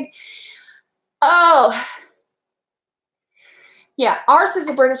 Anything? Oh. Yeah, ours is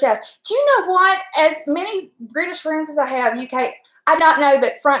a British house. Do you know what? As many British friends as I have, UK, I did not know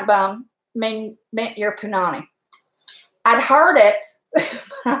that front bum meant your punani. I'd heard it, but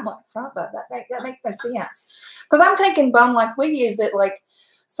I'm like, front bum? That makes no sense. Because I'm thinking bum like we use it, like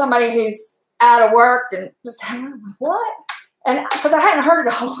somebody who's out of work and just hanging out. I'm like, what? And because I hadn't heard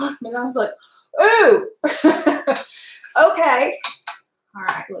it a whole lot, and I was like, ooh. Okay. All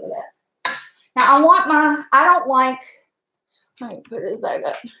right, look at that. Now I want my, I don't like, let me put this back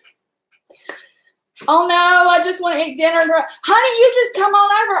up. Oh no, I just want to eat dinner. Honey, you just come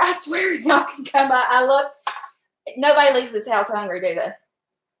on over. I swear y'all can come by. I look. Nobody leaves this house hungry, do they?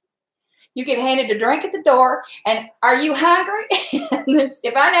 You get handed a drink at the door, and are you hungry?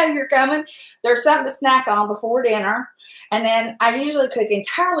 If I know you're coming, there's something to snack on before dinner. And then I usually cook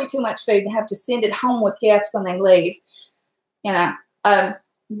entirely too much food and have to send it home with guests when they leave. You know,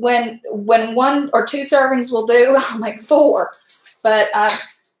 when 1 or 2 servings will do, I'll make 4. But I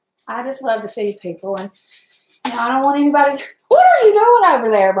just love to feed people, and you know, I don't want anybody. What are you doing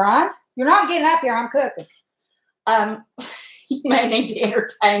over there, Brian? You're not getting up here. I'm cooking. You may need to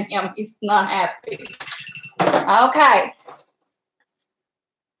entertain him. He's not happy. Okay.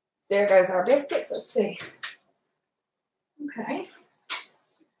 There goes our biscuits. Let's see. Okay.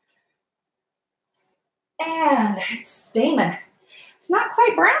 And it's steaming. It's not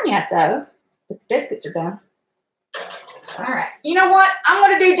quite brown yet, though. But the biscuits are done. All right. You know what? I'm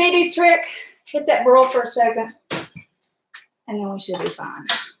going to do Dee Dee's trick. Hit that broil for a second. And then we should be fine.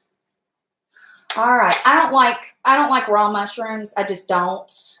 All right. I don't like raw mushrooms. I just don't.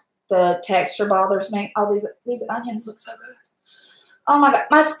 The texture bothers me. Oh, these onions look so good. Oh my God.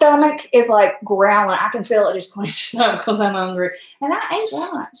 My stomach is like growling. I can feel it just clenching up because I'm hungry. And I ate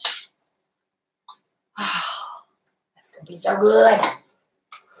lunch. Oh, that's going to be so good.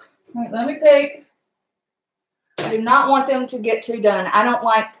 All right, let me peek. I do not want them to get too done. I don't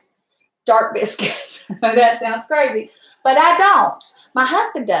like dark biscuits. That sounds crazy. But I don't. My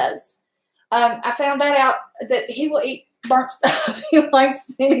husband does. I found that out that he will eat burnt stuff. He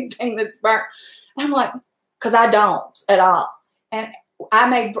likes anything that's burnt. I'm like, because I don't at all. And I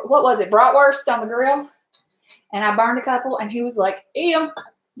made, what was it, bratwurst on the grill? And I burned a couple, and he was like, eat them.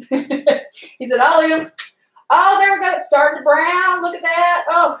 He said, I'll eat them. Oh, there we go. It's starting to brown. Look at that.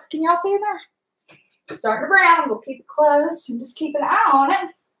 Oh, can y'all see it there? It's starting to brown. We'll keep it close and just keep an eye on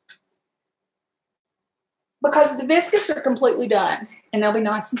it. Because the biscuits are completely done. And they'll be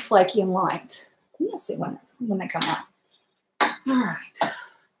nice and flaky and light. You'll see when they come out. All right.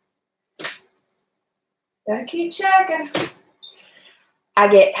 Gotta keep checking. I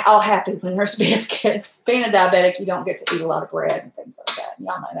get all happy when there's biscuits. Being a diabetic, you don't get to eat a lot of bread and things like that.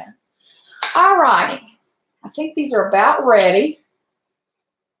 Y'all know that. All righty. I think these are about ready.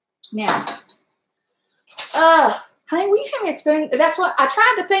 Now, honey, will you hand me a spoon? That's what I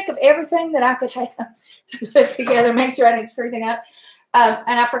tried to think of everything that I could have to put together, make sure I didn't screw anything up.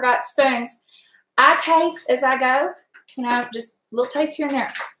 And I forgot spoons. I taste as I go, you know, just a little taste here and there.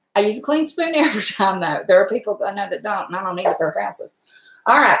 I use a clean spoon every time, though. There are people I know that don't, and I don't need it at their houses.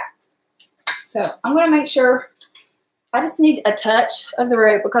 All right. So I'm going to make sure. I just need a touch of the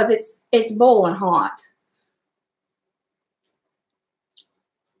roux because it's boiling hot.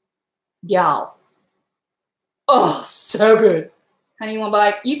 Y'all. Oh, so good. Honey, you want to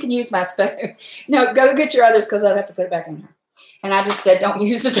bite? You can use my spoon. No, go get your others because I'd have to put it back in here. And I just said don't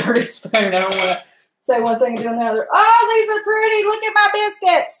use a dirty spoon. I don't want to say one thing and do another. Oh, these are pretty. Look at my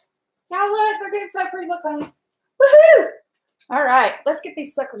biscuits. Y'all look. They're getting so pretty. Look, honey. Woohoo! All right. Let's get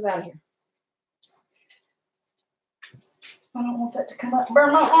these suckers out of here. I don't want that to come up and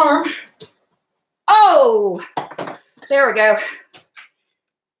burn my arm. Oh, there we go.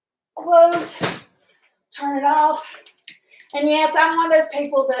 Close. Turn it off. And yes, I'm one of those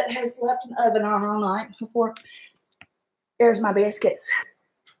people that has left an oven on all night before. There's my biscuits.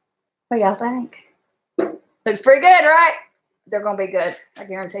 What y'all think? Looks pretty good, right? They're going to be good. I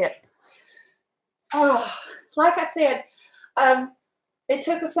guarantee it. Oh, like I said, it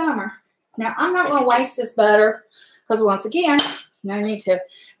took a summer. Now, I'm not going to waste this butter because, once again, no need to.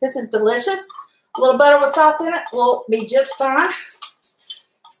 This is delicious. A little butter with salt in it will be just fine.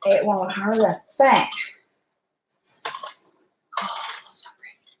 It won't hurt a thing. Oh, so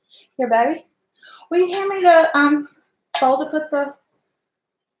pretty. Here, baby. Will you hand me the bowl to put the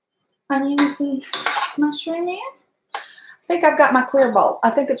onions and mushroom in? I think I've got my clear bowl. I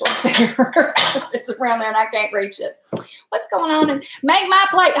think it's right there. It's around there and I can't reach it. What's going on? And make my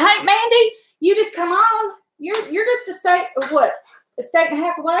plate. Hey, Mandy, you just come on. You're just a state of what? A state and a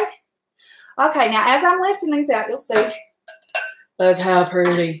half away? Okay, now as I'm lifting these out, you'll see. Look how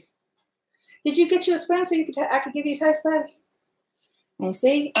pretty. Did you get you a spoon so I could give you a taste, baby? And you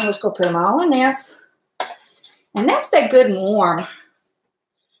see, I'm just going to put them all in this. And they'll stay good and warm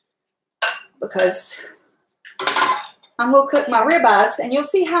because I'm going to cook my ribeyes, and you'll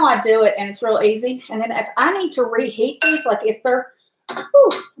see how I do it, and it's real easy. And then if I need to reheat these, like if they're,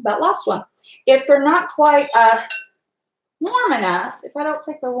 about lost one. If they're not quite warm enough, if I don't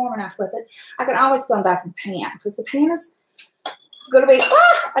think they're warm enough with it, I can always throw them back in the pan because the pan is going to be,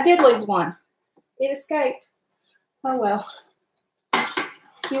 I did lose one. It escaped. Oh, well.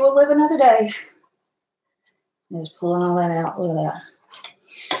 You will live another day. And just pulling all that out. Look at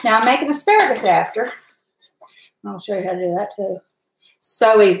that. Now I'm making asparagus after. I'll show you how to do that too.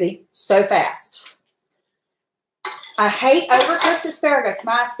 So easy, so fast. I hate overcooked asparagus.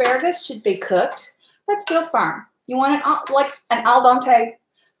 My asparagus should be cooked, but still firm. You want it like an al dente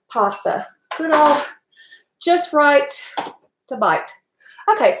pasta. Good old, just right to bite.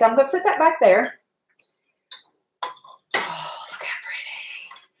 Okay, so I'm going to set that back there. Oh, look how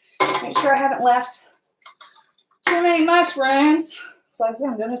pretty. Make sure I haven't left too many mushrooms. So like I said,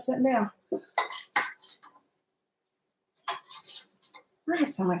 I'm doing this sitting down. I have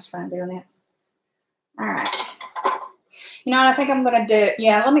so much fun doing this. All right. You know what I think I'm going to do?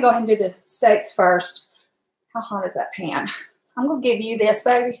 Yeah, let me go ahead and do the steaks first. How hot is that pan? I'm going to give you this,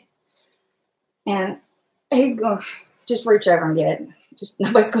 baby. And he's going to just reach over and get it. Just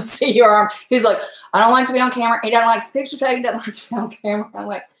nobody's going to see your arm. He's like, I don't like to be on camera. He doesn't like picture taking. He doesn't like to be on camera. I'm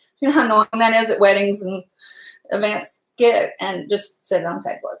like, you know how annoying that is at weddings and events? Get it and just sit it on the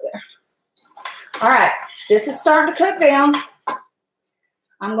table over there. All right. This is starting to cook down.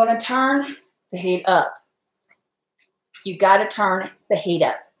 I'm going to turn the heat up. You got to turn the heat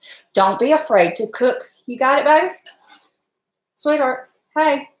up. Don't be afraid to cook. You got it, baby? Sweetheart,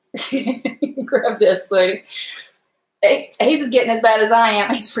 hey. Grab this, sweetie. He's getting as bad as I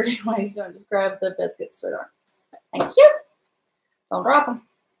am. He's forgetting what he's doing. Just grab the biscuits, sweetheart. Thank you. Don't drop them.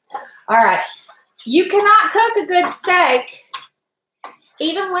 All right. You cannot cook a good steak,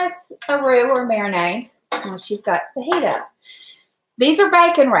 even with a roux or marinade, unless you've got the heat up. These are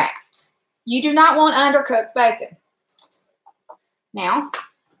bacon wrapped. You do not want undercooked bacon. Now,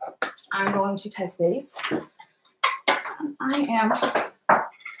 I'm going to take these. See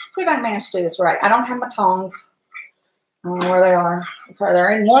if I can manage to do this right. I don't have my tongs. I don't know where they are.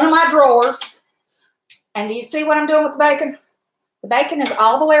 They're in one of my drawers. And do you see what I'm doing with the bacon? The bacon is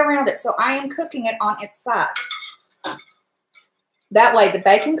all the way around it, so I am cooking it on its side. That way, the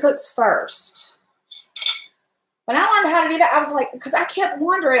bacon cooks first. When I learned how to do that, I was like, because I kept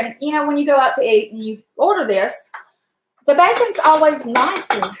wondering, you know, when you go out to eat and you order this, the bacon's always nice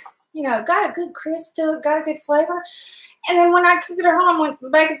and, you know, got a good crisp to it, got a good flavor. And then when I cook it at home, when the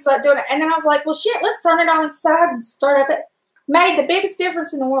bacon started doing it, and then I was like, well, shit, let's turn it on its side and start at that. Made the biggest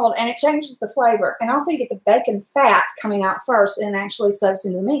difference in the world, and it changes the flavor. And also you get the bacon fat coming out first and actually soaks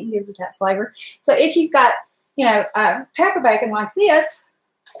into the meat and gives it that flavor. So if you've got, you know, pepper bacon like this,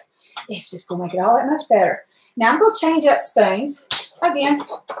 it's just going to make it all that much better. Now I'm going to change up spoons again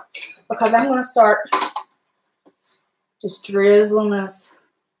because I'm going to start just drizzling this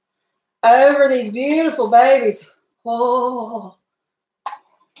over these beautiful babies. Oh,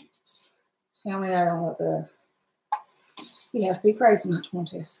 tell me that don't look good. You have to be crazy not to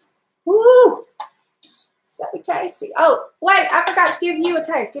want this. Woo! So tasty. Oh, wait, I forgot to give you a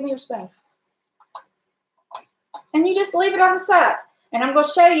taste. Give me your spoon. And you just leave it on the side. And I'm going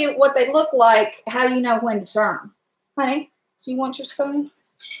to show you what they look like, how you know when to turn them. Honey, do you want your spoon?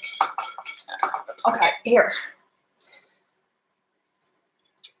 Okay, here.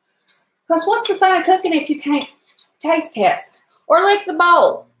 Because what's the fun of cooking if you can't taste test or lick the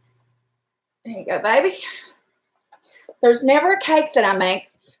bowl? There you go, baby. There's never a cake that I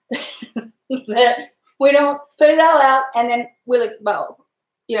make that we don't put it all out and then we lick the bowl.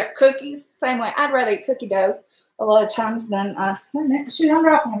 You know, cookies, same way. I'd rather eat cookie dough a lot of times than, shoot, I'm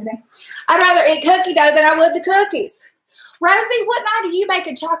dropping everything. I'd rather eat cookie dough than I would the cookies. Rosie, what night are you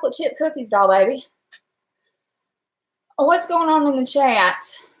making chocolate chip cookies, doll baby? Oh, what's going on in the chat?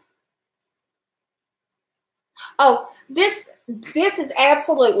 Oh, this is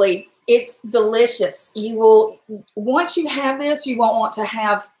absolutely, it's delicious. You will, once you have this, you won't want to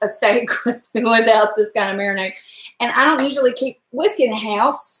have a steak without this kind of marinade. And I don't usually keep whiskey in the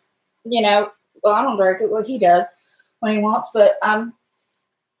house, you know. Well, I don't drink it. Well, he does when he wants, but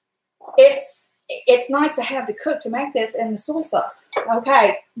it's nice to have to cook to make this and the soy sauce.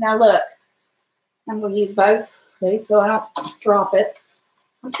 Okay, now look, I'm going to use both these so I don't drop it.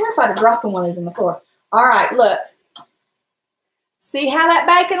 I'm terrified of dropping one of these on the floor. All right, look. See how that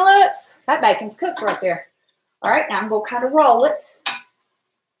bacon looks? That bacon's cooked right there. All right, now I'm going to kind of roll it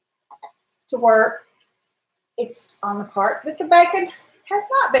to where it's on the part that the bacon has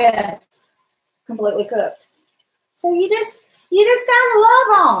not been completely cooked. So you just gotta love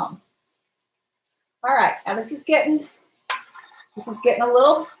on them. All right, now this is getting a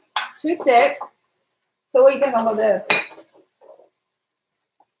little too thick. So what do you think I'm gonna do?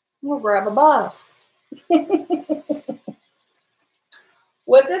 I'm gonna grab a bottle.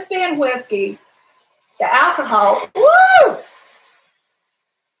 With this being whiskey, the alcohol, woo!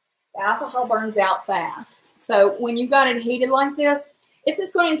 The alcohol burns out fast. So when you've got it heated like this, It's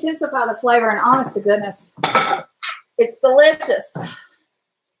just going to intensify the flavor, and honest to goodness, it's delicious.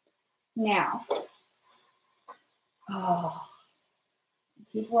 Now,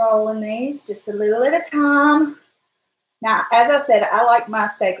 keep rolling these just a little at a time. Now, as I said, I like my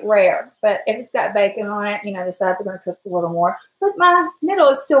steak rare, but if it's got bacon on it, you know, the sides are going to cook a little more. But my middle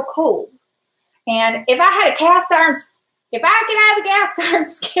is still cool. And if I had a cast iron, if I could have a cast iron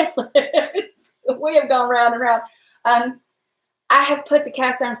skillet, we have gone round and round. I have put the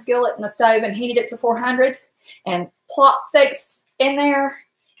cast iron skillet in the stove and heated it to 400 and plopped steaks in there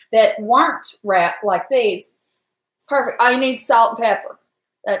that weren't wrapped like these. It's perfect. All you need is salt and pepper.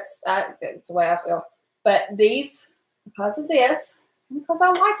 That's the way I feel. But these, because of this, because I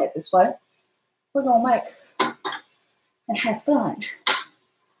like it this way, we're going to make and have fun.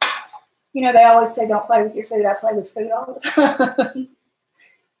 You know, they always say don't play with your food. I play with food all the time.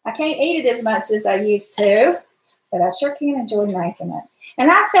 I can't eat it as much as I used to, but I sure can enjoy making it. And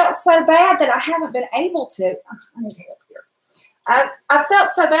I felt so bad that I haven't been able to. I need help here. I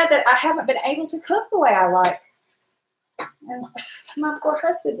felt so bad that I haven't been able to cook the way I like. And my poor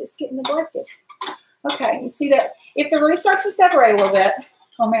husband is getting neglected. Okay, you see that if the roux starts to separate a little bit,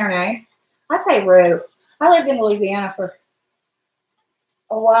 or marinade, I say roux. I lived in Louisiana for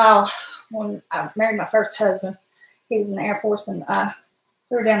a while when I married my first husband. He was in the Air Force, and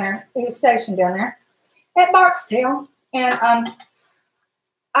we were down there. He was stationed down there at Barksdale, and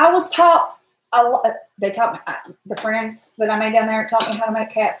I was taught a lot. They taught me, the friends that I made down there taught me how to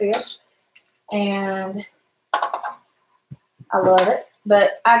make catfish, and I love it.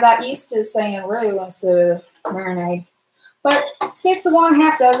 But I got used to saying roux instead of marinade. But 6 of one,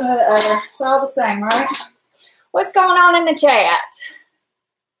 half dozen of the other. It's all the same, right? What's going on in the chat?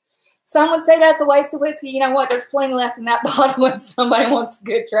 Some would say that's a waste of whiskey. You know what? There's plenty left in that bottle if somebody wants a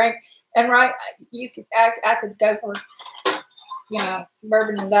good drink. And right, I could go for, you know,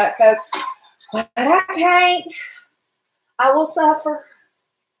 bourbon and Diet Coke. But I can't. I will suffer.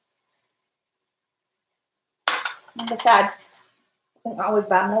 And besides, I can always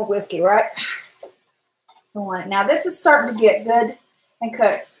buy more whiskey, right? I want it. Now this is starting to get good and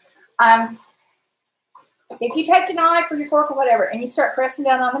cooked. If you take your knife or your fork or whatever and you start pressing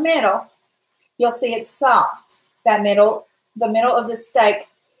down on the middle, you'll see it's soft. The middle of this steak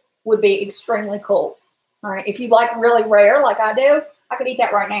would be extremely cool. All right. If you like really rare like I do, I could eat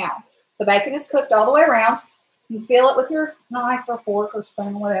that right now. The bacon is cooked all the way around. You feel it with your knife or fork or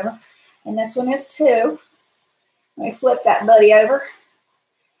spoon or whatever. And this one is too. Let me flip that buddy over.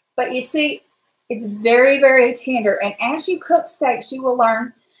 But you see, it's very, very tender. And as you cook steaks, you will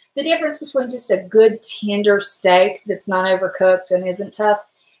learn the difference between just a good tender steak that's not overcooked and isn't tough,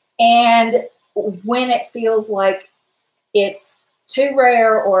 and when it feels like it's too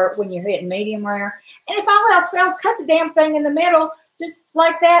rare or when you're hitting medium rare. And if all else fails, cut the damn thing in the middle just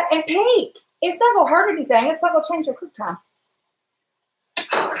like that and peek. It's not going to hurt anything. It's not going to change your cook time.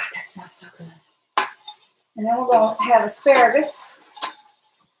 Oh, God, that smells so good. And then we're going to have asparagus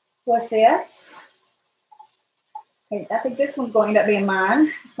with this. Okay, I think this one's going to end up being mine.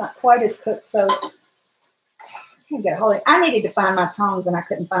 It's not quite as cooked, so I can't get a hold of it. I needed to find my tongs, and I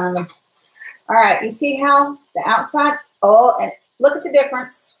couldn't find them. All right, you see how the outside, oh, and look at the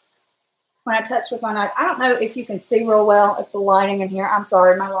difference when I touch with my knife. I don't know if you can see real well if the lighting in here. I'm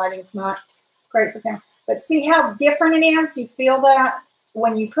sorry, my lighting's not great for camera. But see how different it is? You feel that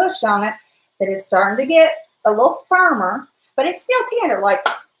when you push on it, that it's starting to get a little firmer, but it's still tender. Like,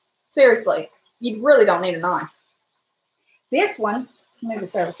 seriously, you really don't need a knife. This one, move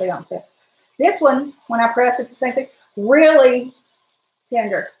this over so you don't see it. This one, when I press it, the same thing, really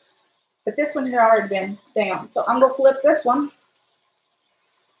tender. But this one had already been down. So I'm going to flip this one.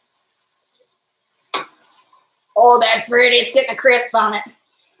 Oh, that's pretty. It's getting a crisp on it.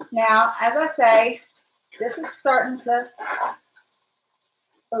 Now, as I say, this is starting to,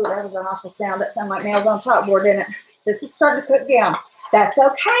 oh, that was an awful sound. That sounded like nails on chalkboard, didn't it? This is starting to cook down. That's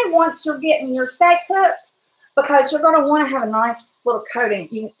okay once you're getting your steak cooked, because you're going to want to have a nice little coating.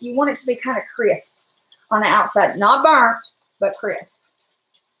 You want it to be kind of crisp on the outside. Not burnt, but crisp.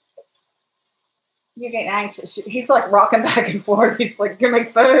 You're getting anxious. He's like rocking back and forth. He's like, give me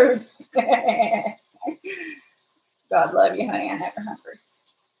food. God love you, honey. I'm never hungry.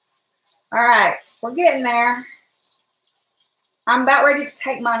 All right. We're getting there. I'm about ready to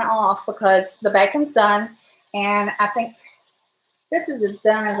take mine off because the bacon's done. And I think this is as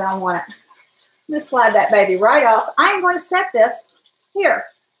done as I want it. I'm going to slide that baby right off. I'm going to set this here.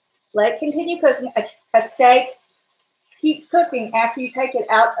 Let it continue cooking. A steak keeps cooking after you take it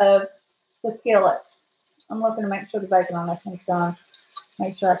out of the skillet. I'm looking to make sure the bacon on this one's done.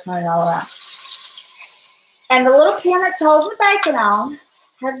 Make sure I turn it all out. And the little pin that's holding the bacon on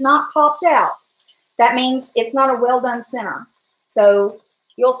has not popped out. That means it's not a well done center. So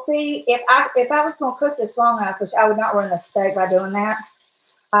you'll see if I was going to cook this long enough, which I would not ruin the steak by doing that,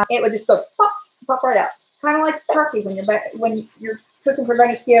 it would just go pop, pop right out. Kind of like turkey when you're cooking for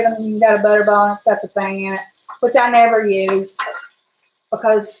Thanksgiving and you got a butter ball and it's got the thing in it, which I never use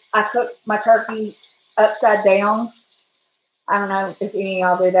because I cook my turkey upside down. I don't know if any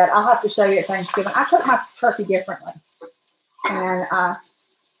of y'all do that. I'll have to show you at Thanksgiving. I cook my turkey differently. And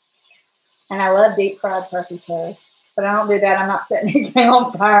I love deep fried turkey too. But I don't do that. I'm not setting anything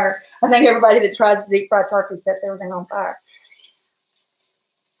on fire. I think everybody that tries deep fried turkey sets everything on fire.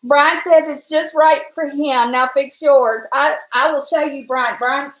 Brian says it's just right for him. Now fix yours. I will show you Brian.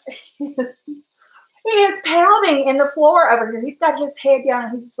 Brian he is pounding in the floor over here. He's got his head down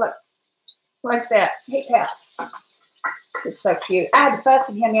and he's just like that. He pounds. It's so cute. I had to fuss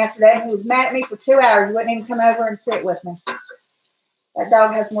at him yesterday and he was mad at me for 2 hours. He wouldn't even come over and sit with me. That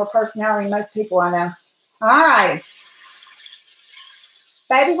dog has more personality than most people I know. All right.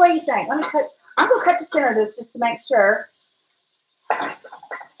 Baby, what do you think? I'm going to cut the center of this just to make sure.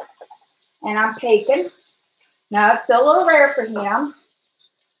 And I'm peeking. No, it's still a little rare for him.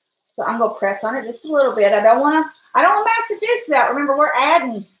 So I'm going to press on it just a little bit. I don't want to mash the dishes out. Remember, we're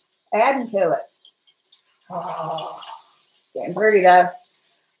adding to it. Oh, getting pretty though.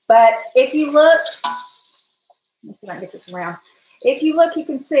 But if you look, let's see if I can get this around. If you look, you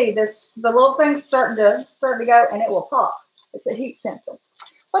can see this. The little thing's starting to go, and it will pop. It's a heat sensor.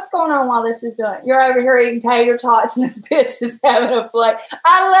 What's going on while this is doing? You're over here eating tater tots, and this bitch is having a fillet.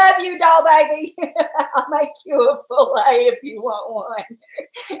 I love you, doll baby. I'll make you a fillet if you want one.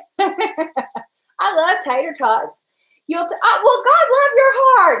 I love tater tots. Well, God love your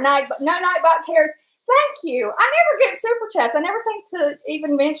heart. No Nightbot cares. Thank you. I never get super chats. I never think to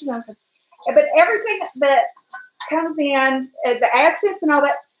even mention them. But everything that comes in, the AdSense and all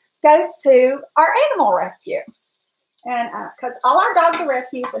that, goes to our animal rescue. And because all our dogs are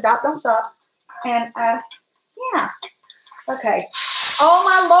rescues, adopt, don't stop. And yeah. Okay. Oh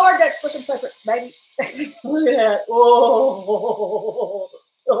my Lord, that's looking so pretty, baby. Look at that. Oh.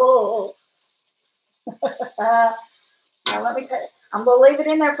 Oh. Now let me cut it. I'm going to leave it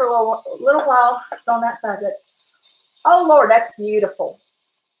in there for a little while. It's on that side. But, oh, Lord, that's beautiful.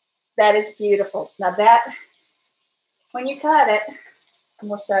 That is beautiful. Now that, when you cut it, I'm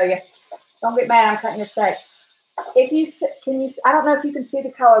going to show you. Don't get mad, I'm cutting your steak. If you I don't know if you can see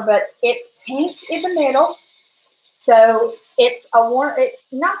the color, but it's pink in the middle. So it's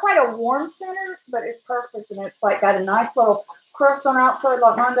not quite a warm center, but it's perfect. And it's like got a nice little crust on the outside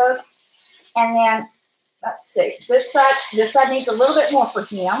like mine does. And then, let's see, this side needs a little bit more for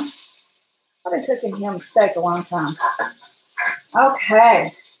him. I've been cooking him steak a long time.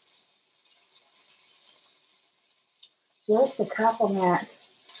 Okay. Just a couple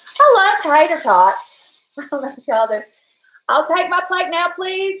minutes. I love tater tots. I don't know if y'all do. I'll take my plate now,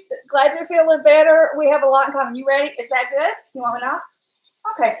 please. Glad you're feeling better. We have a lot in common. You ready? Is that good? You want me to know?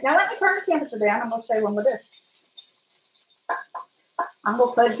 Okay. Now let me turn the temperature down. I'm going to show you what I'm going to do. I'm going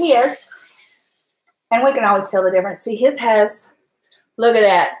to put his. And we can always tell the difference. See, his has, look at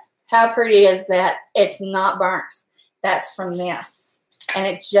that. How pretty is that? It's not burnt. That's from this. And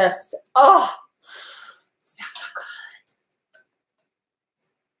it just, oh, it smells so good.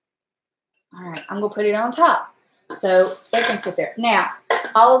 All right, I'm going to put it on top so it can sit there. Now,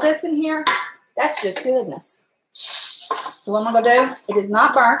 all of this in here, that's just goodness. So what I'm going to do, it is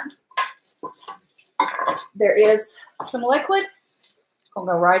not burnt. There is some liquid. I'll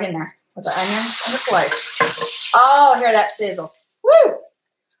go right in there with the onions and the filet. Oh, hear that sizzle. Woo!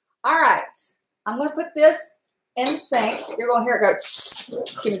 All right. I'm going to put this in the sink. You're going to hear it go. Tss.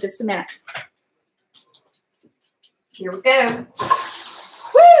 Give me just a minute. Here we go.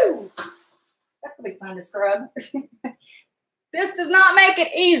 Woo! That's going to be fun to scrub. This does not make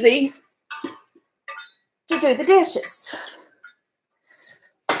it easy to do the dishes.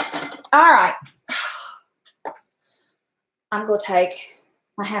 All right. I'm going to take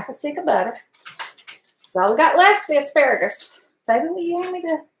my half a stick of butter. That's all we got left, the asparagus. Baby, will you hand me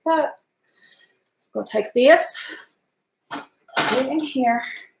the cup? I'm going to take this, put it in here.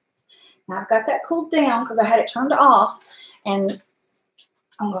 Now I've got that cooled down because I had it turned off. And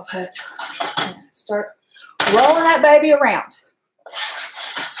I'm going to start rolling that baby around.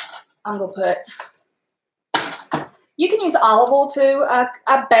 I'm going to put, you can use olive oil too.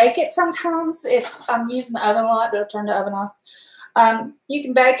 I bake it sometimes if I'm using the oven a lot, but I'll turn the oven off. You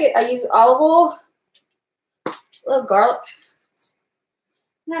can bake it. I use olive oil, a little garlic.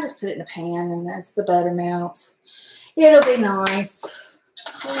 And I just put it in a pan, and as the butter melts, it'll be nice.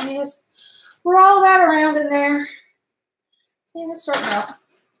 So just roll that around in there. See, it's starting out.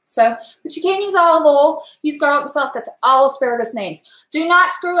 So, but you can't use olive oil. Use garlic and salt. That's all asparagus needs. Do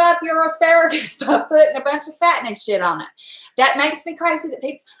not screw up your asparagus by putting a bunch of fattening shit on it. That makes me crazy that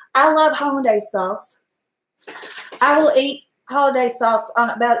people, I love hollandaise sauce. I will eat hollandaise sauce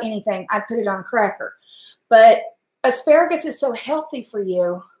on about anything. I'd put it on a cracker. But asparagus is so healthy for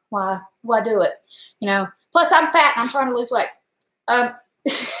you. Why do it? You know, plus I'm fat and I'm trying to lose weight.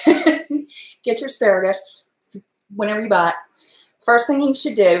 Get your asparagus whenever you buy it. First thing you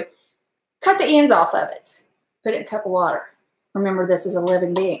should do, cut the ends off of it. Put it in a cup of water. Remember, this is a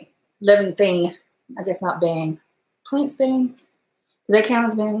living being. Living thing. I guess not being. Plants being? Do they count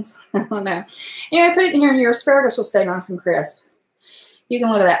as beings? I don't know. Anyway, put it in here and your asparagus will stay nice and crisp. You can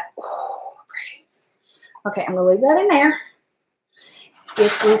look at that. Ooh, pretty. Okay, I'm going to leave that in there.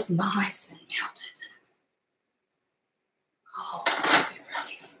 Get this nice and melted. Oh, that's going to be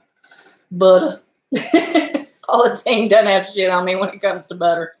pretty. Butter. Pauline doesn't have shit on me when it comes to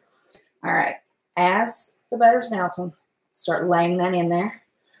butter. All right. As the butter's melting, start laying that in there.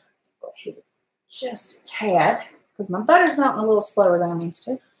 Just a tad, because my butter's melting a little slower than I'm used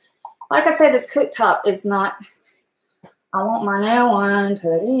to. Like I said, this cooktop is not, I want my nail one,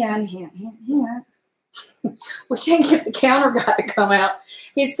 put in, hint, hint, hint. We can't get the counter guy to come out.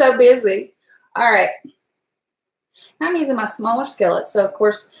 He's so busy. All right. I'm using my smaller skillet, so of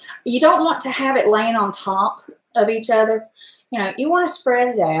course, you don't want to have it laying on top of each other. You know, you want to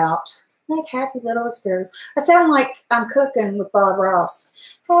spread it out. Make happy little asparagus. I sound like I'm cooking with Bob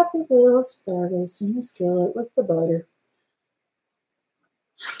Ross. Happy little asparagus in the skillet with the butter.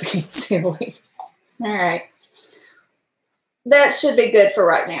 I'm being silly. All right. That should be good for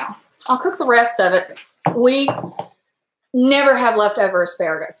right now. I'll cook the rest of it. We never have leftover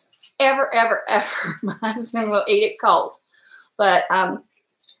asparagus. Ever, ever, ever. My husband will eat it cold. But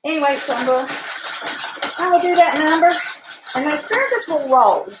anyway, so I will do that number. And the asparagus will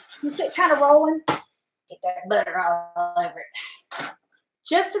roll. You see it kind of rolling? Get that butter all over it.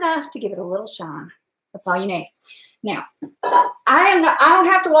 Just enough to give it a little shine. That's all you need. Now, I don't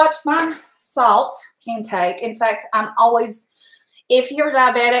have to watch my salt intake. In fact, I'm always, if you're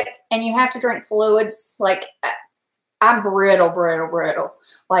diabetic and you have to drink fluids, like I'm brittle.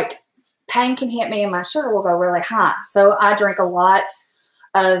 Like pain can hit me and my sugar will go really high. So I drink a lot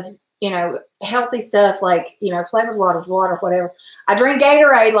of, you know, healthy stuff like, you know, flavored waters, water, whatever. I drink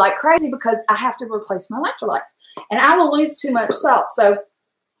Gatorade like crazy because I have to replace my electrolytes. And I will lose too much salt. So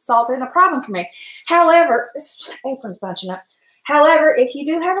salt isn't a problem for me. However, this apron's bunching up. However, if you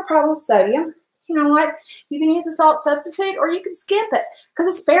do have a problem with sodium, you know what? You can use a salt substitute or you can skip it.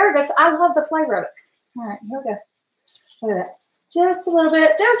 Because asparagus, I love the flavor of it. All right, here we go. Look at that. Just a little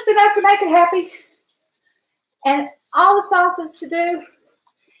bit. Just enough to make it happy. And all the salt is to do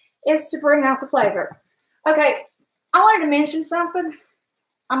is to bring out the flavor. Okay, I wanted to mention something.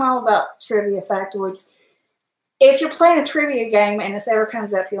 I'm all about trivia factoids. If you're playing a trivia game and this ever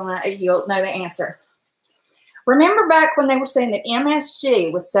comes up, you'll know the answer. Remember back when they were saying that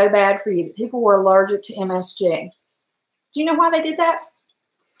MSG was so bad for you that people were allergic to MSG? Do you know why they did that?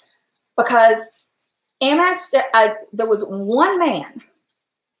 Because MSG, there was one man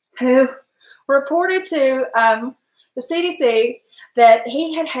who reported to the CDC that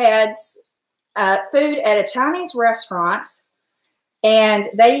he had food at a Chinese restaurant and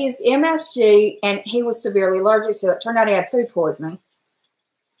they used MSG and he was severely allergic to it. Turned out he had food poisoning.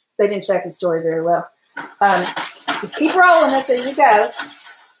 They didn't check his story very well. Just keep rolling this as you go.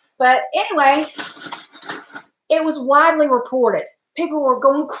 But anyway, it was widely reported. People were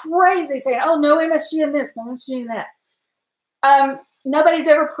going crazy saying, oh, no MSG in this, no MSG in that. Nobody's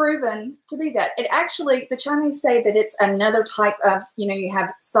ever proven to be that. It actually, the Chinese say that it's another type of, you know, you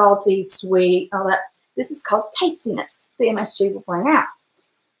have salty, sweet, all that. This is called tastiness. The MSG will bring out.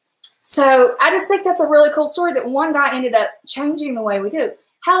 So I just think that's a really cool story that one guy ended up changing the way we do.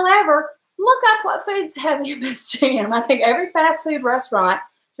 However, look up what foods have MSG in them. I think every fast food restaurant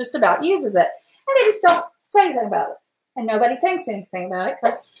just about uses it. And they just don't say anything about it. And nobody thinks anything about it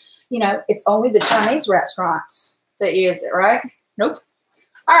because, you know, it's only the Chinese restaurants that use it, right? Nope.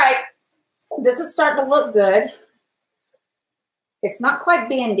 All right. This is starting to look good. It's not quite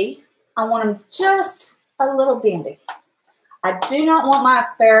bendy. I want them just a little bendy. I do not want my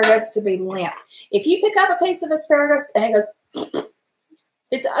asparagus to be limp. If you pick up a piece of asparagus and it goes,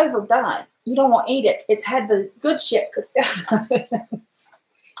 it's overdone. You don't want to eat it. It's had the good shit cooked out.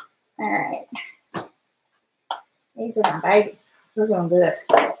 All right. These are my babies. We're going good.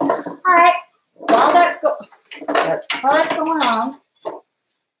 All right. While that's going on,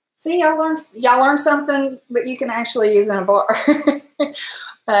 see, y'all learned something that you can actually use in a bar.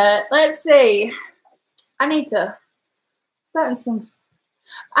 Let's see. I need to put some.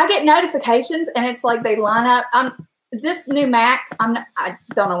 I get notifications, and it's like they line up. This new Mac, I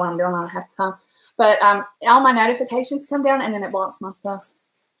don't know what I'm doing on half the time, but all my notifications come down, and then it blocks my stuff.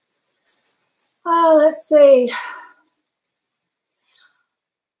 Oh, let's see.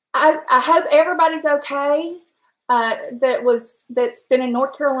 I hope everybody's okay. That's been in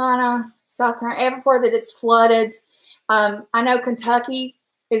North Carolina, South Carolina, everywhere that it's flooded. I know Kentucky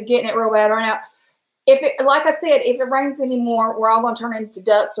is getting it real bad right now. Like I said, if it rains anymore, we're all going to turn into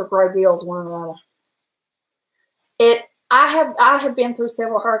ducks or grow gills one another. I have been through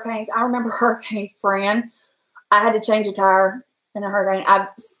several hurricanes. I remember Hurricane Fran. I had to change a tire in a hurricane.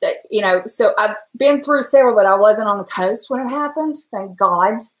 So I've been through several, but I wasn't on the coast when it happened. Thank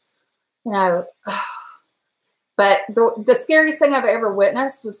God. But the scariest thing I've ever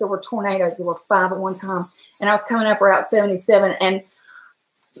witnessed was there were tornadoes. There were 5 at one time, and I was coming up Route 77, and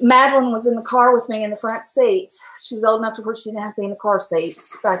Madeline was in the car with me in the front seat. She was old enough to where she didn't have to be in the car seat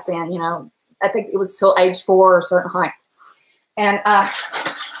back then. I think it was till age 4 or a certain height. And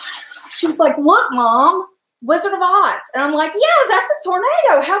she was like, "Look, Mom, Wizard of Oz." And I'm like, "Yeah, that's a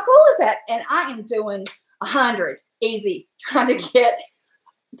tornado. How cool is that?" And I am doing 100 easy, trying to hit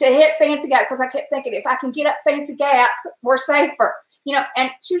Fancy Gap, because I kept thinking, if I can get up Fancy Gap, we're safer.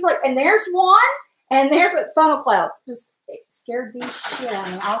 And she was like, "And there's one, and there's what funnel clouds." Just it scared the shit out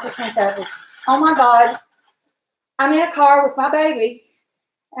of me. All I could think of was, oh my God, I'm in a car with my baby,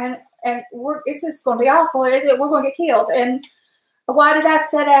 and it's just going to be awful. We're going to get killed. And why did I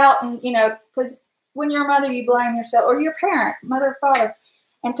set out? And because when you're a mother, you blame yourself, or your parent, mother or father,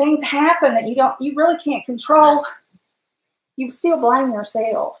 and things happen that you really can't control. You still blame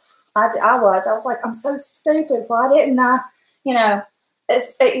yourself. I was like, I'm so stupid. Why didn't I,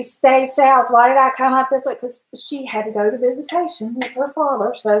 stay south? Why did I come up this way? Because she had to go to visitation with her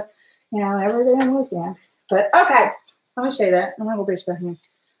father. So, every day and weekend. But, okay. Let me show you that. I'm going to go reach back here.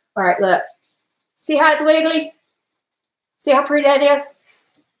 All right, look. See how it's wiggly? See how pretty that is?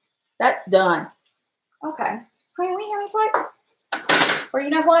 That's done. Okay. Honey, we have a plate? Or you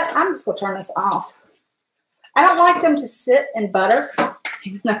know what? I'm just going to turn this off. I don't like them to sit in butter. I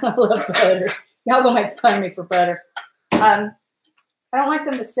love butter. Y'all gonna make fun of me for butter. I don't like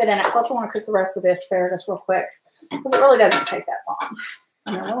them to sit in it. Plus, I want to cook the rest of the asparagus real quick, because it really doesn't take that long.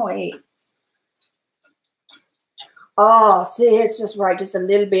 And then we'll eat. Oh, see, it's just right, just a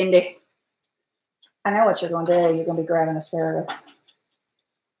little bendy. I know what you're going to do. You're going to be grabbing asparagus.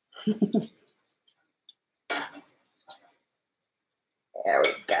 There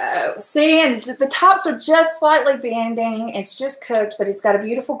we go. See, and the tops are just slightly bending. It's just cooked, but it's got a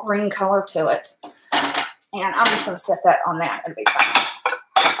beautiful green color to it. And I'm just going to set that on that. It'll be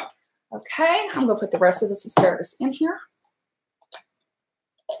fine. Okay, I'm going to put the rest of this asparagus in here.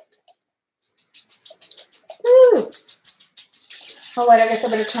 Ooh. Oh, wait, I guess I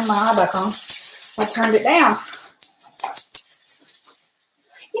better turn my eye back on. I turned it down.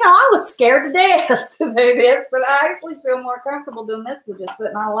 I was scared to death to do this, but I actually feel more comfortable doing this than just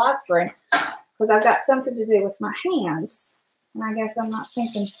sitting on a live screen, because I've got something to do with my hands, and I guess I'm not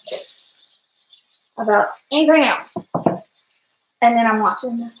thinking about anything else. And then I'm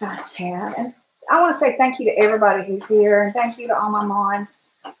watching the side chat, and I want to say thank you to everybody who's here, and thank you to all my mods.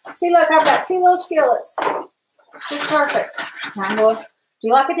 See, look, I've got 2 little skillets. Just perfect. Now I'm going to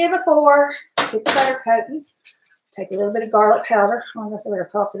do like I did before, get the butter coating. Take a little bit of garlic powder. I don't know if I better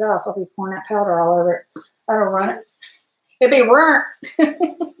top it off. I'll be pouring that powder all over it. That'll run it. It'll be burnt.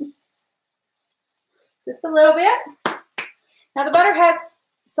 Just a little bit. Now the butter has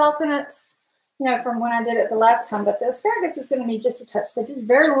salt in it, from when I did it the last time, but the asparagus is going to need just a touch. So just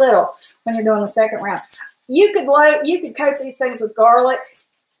very little when you're doing the second round. You could coat these things with garlic,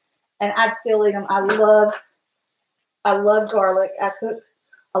 and I'd still eat them. I love garlic. I cook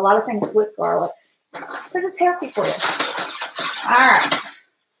a lot of things with garlic, because it's healthy for you. All right.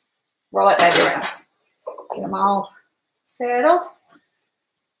 Roll that baby around. Get them all settled.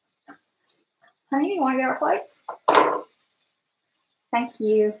 Honey, you want to get our plates? Thank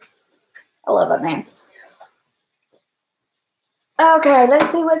you. I love it, man. Okay,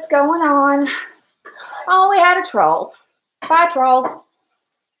 let's see what's going on. Oh, we had a troll. Bye, troll.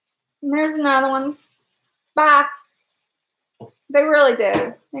 And there's another one. Bye. They really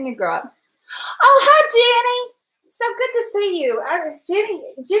do. They need to grow up. Oh, hi, Jenny. So good to see you.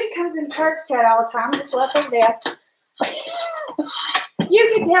 Jenny comes in church chat all the time. I just love her to death.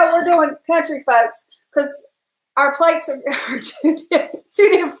 You can tell we're doing country folks, because our plates are two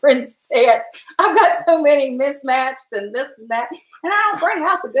different sets. I've got so many mismatched and this and that. And I don't bring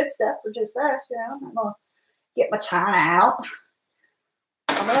out the good stuff for just us. I'm not going to get my china out.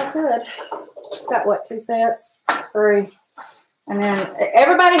 Well, I could. Got what, 2 sets? 3. And then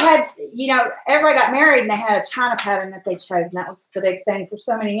everybody had, you know, everybody got married and they had a china pattern that they chose. And that was the big thing for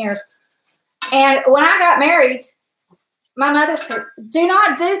so many years. And when I got married, my mother said, do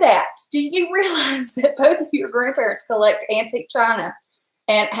not do that. Do you realize that both of your grandparents collect antique china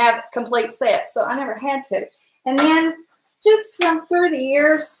and have complete sets? So I never had to. And then just from through the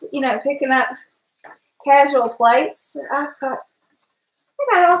years, you know, picking up casual plates, I got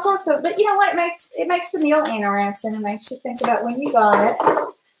all sorts of, but you know what? It makes the meal interesting and makes you think about when you got it.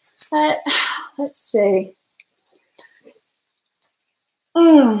 But let's see.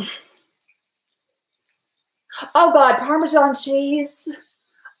 Oh God, Parmesan cheese.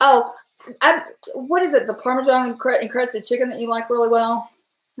 Oh, what is it? The Parmesan encrusted chicken that you like really well?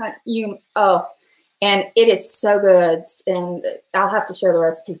 And it is so good. And I'll have to share the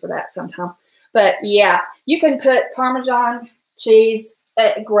recipe for that sometime. But yeah, you can put Parmesan cheese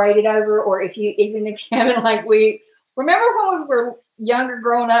grated over, or even if you haven't, like remember when we were younger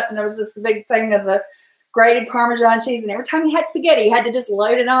growing up and there was this big thing of the grated Parmesan cheese, and every time you had spaghetti, you had to just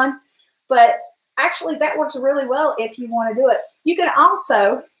load it on. But actually, that works really well if you want to do it. You can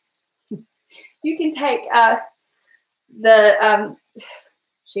also, you can take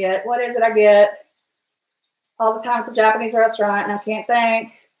what is it I get all the time for Japanese restaurant, and I can't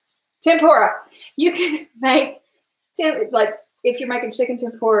think. Tempura. You can make, like if you're making chicken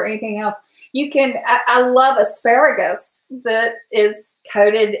tempura or anything else, you can, I love asparagus that is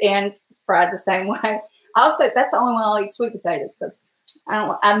coated and fried the same way. Also, that's the only one I'll eat sweet potatoes, because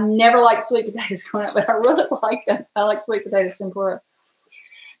I've never liked sweet potatoes growing up, but I really like them. I like sweet potatoes tempura.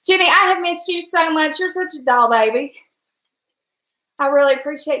 Jenny, I have missed you so much. You're such a doll, baby. I really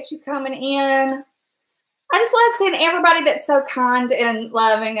appreciate you coming in. I just love seeing everybody that's so kind and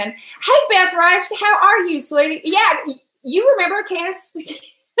loving. And hey, Beth Rush, how are you, sweetie? Yeah, you remember a can of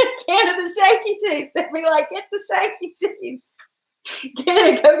the shaky cheese. They'd be like, get the shaky cheese. Get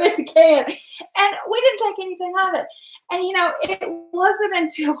it, go get the can. And we didn't think anything of it. And you know, it wasn't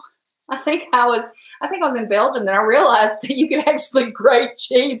until I think I was in Belgium that I realized that you could actually grate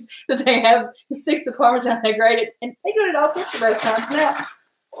cheese, that they have, you stick the Parmesan, they grate it, and they do it at all sorts of restaurants now.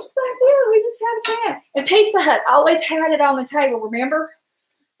 But yeah, we just had a can. And Pizza Hut always had it on the table, remember?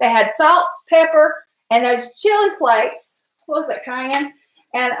 They had salt, pepper, and those chili flakes. What was it, cayenne?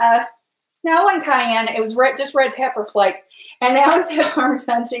 And no, it wasn't cayenne. It was just red pepper flakes. And they always had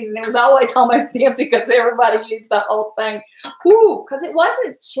Parmesan cheese, and it was always almost empty because everybody used the whole thing. Ooh, because it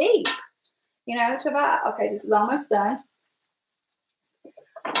wasn't cheap, you know, to buy. Okay, this is almost done.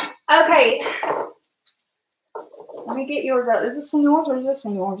 Okay. Let me get yours out. Is this one yours or is this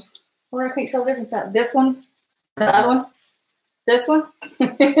one yours? Or I can't tell the difference. This one? The other one? This one?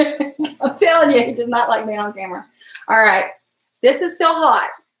 I'm telling you, he does not like me on camera. All right. This is still hot.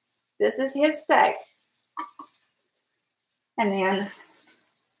 This is his steak. And then, let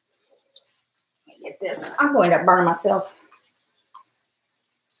me get this. I'm going to burn myself.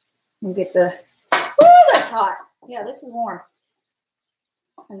 And get the, woo, that's hot. Yeah, this is warm.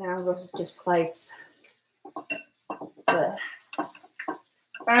 And now I'm going to just place the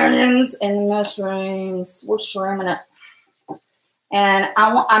onions and the mushrooms. We're shrimming it. And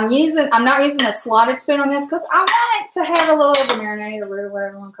I'm not using a slotted spoon on this because I want it to have a little bit of marinade or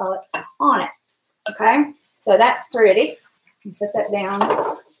whatever you want to call it on it. Okay, so that's pretty. And set that down.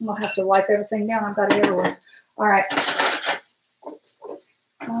 I'm gonna have to wipe everything down. I've got it everywhere. All right.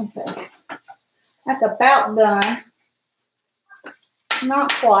 Okay. That's about done.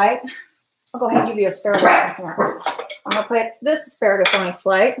 Not quite. I'll go ahead and give you asparagus. I'm gonna put this asparagus on his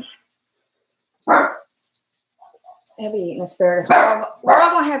plate. He'll be eating asparagus. We're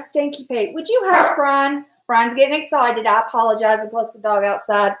all gonna have Stinky Pete. Would you hush, Brian? Brian's getting excited. I apologize. And plus the dog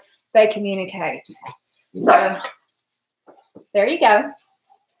outside, they communicate. So there you go.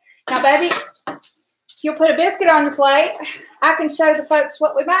 Now, baby, if you'll put a biscuit on your plate, I can show the folks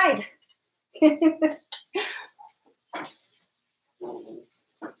what we made.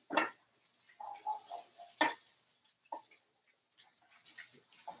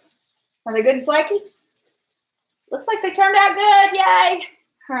 Are they good and flaky? Looks like they turned out good. Yay.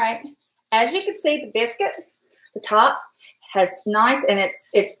 All right. As you can see, the biscuit, the top has nice, and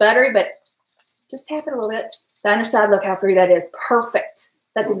it's buttery, but just tap it a little bit. The underside, look how pretty that is. Perfect.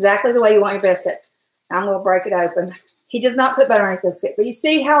 That's exactly the way you want your biscuit. Now I'm going to break it open. He does not put butter on his biscuit, but you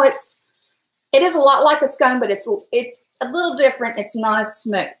see how it is a lot like a scone, but it's a little different. It's not as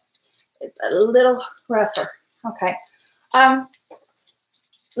smooth. It's a little rougher. Okay.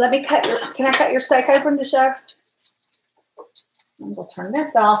 Let me can I cut your steak open to show? I'm going to turn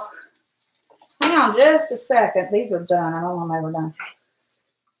this off. Hang on just a second. These are done. I don't know when they were done.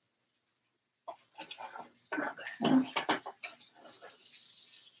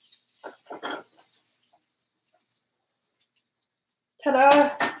 Ta-da!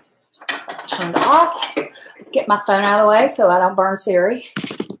 It's turned off. Let's get my phone out of the way so I don't burn Siri.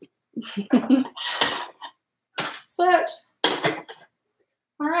 Switch.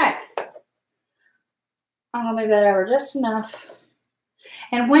 All right. I'm going to move that over just enough.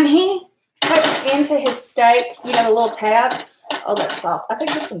 And when he cuts into his steak, you know, the little tab. Oh, that's soft. I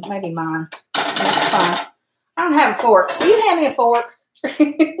think this one's maybe mine. That's fine. I don't have a fork. Will you hand me a fork?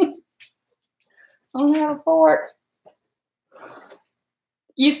 I don't have a fork.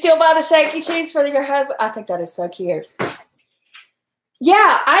 You still buy the shaky cheese for your husband? I think that is so cute.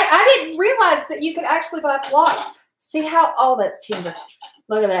 Yeah, I didn't realize that you could actually buy blocks. See how, oh, that's tender.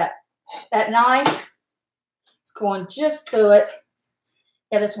 Look at that. That knife is going just through it.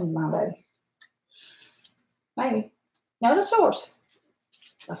 Yeah, this one's mine, baby. Maybe. No, that's yours.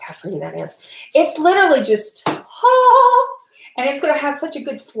 Look how pretty that is. It's literally just, oh, and it's going to have such a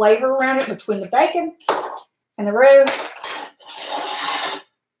good flavor around it between the bacon and the roux.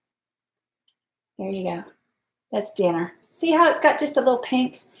 There you go. That's dinner. See how it's got just a little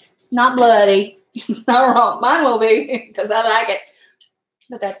pink? It's not bloody. It's not wrong. Mine will be because I like it.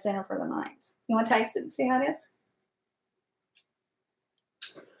 But that's dinner for the night. You want to taste it and see how it is?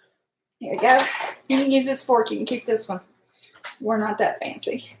 There you go. You can use this fork. You can keep this one. We're not that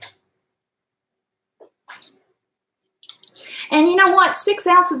fancy. And you know what? 6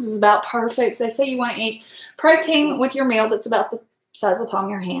 ounces is about perfect. They say you want to eat protein with your meal that's about the size of the palm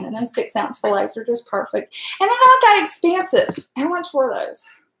of your hand. And those 6-ounce fillets are just perfect. And they're not that expensive. How much were those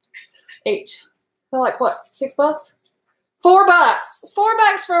each? They're like, what, $6? $4.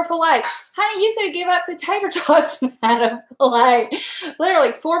 $4 for a filet. Honey, you could have given up the tater tots and had a filet.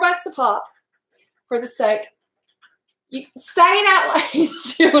 Literally, $4 a pop for the steak. You say it out loud.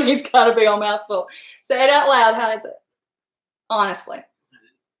 He's chewing. He's got a big old mouthful. Say it out loud. How is it? Honestly.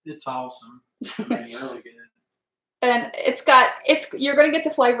 It's awesome. Really good. And you're going to get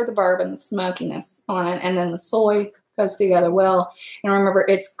the flavor of the bourbon, the smokiness on it, and then the soy goes together well. And remember,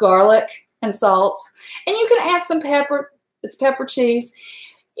 it's garlic and salt. And you can add some pepper. It's pepper cheese.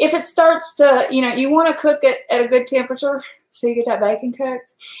 If it starts to, you know, you want to cook it at a good temperature so you get that bacon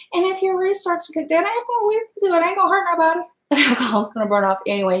cooked. And if your roux starts to cook down, add more whiskey to it. It ain't going to hurt nobody. The alcohol's going to burn off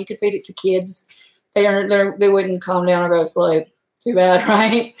anyway. You could feed it to kids. They wouldn't calm down or go to sleep. Too bad,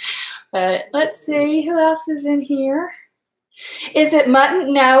 right? But let's see who else is in here. Is it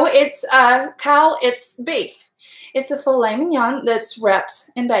mutton? No, it's Kyle. It's beef. It's a filet mignon that's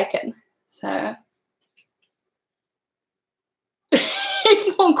wrapped in bacon. So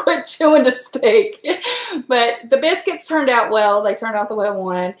he won't quit chewing to speak. But the biscuits turned out well. They turned out the way I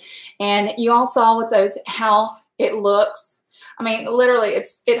wanted. And you all saw with those how it looks. I mean, literally,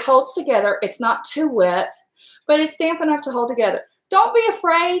 it holds together. It's not too wet, but it's damp enough to hold together. Don't be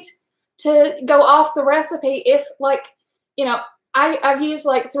afraid to go off the recipe if, like, you know, I've used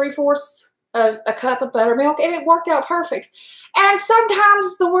like 3/4 of a cup of buttermilk and it worked out perfect. And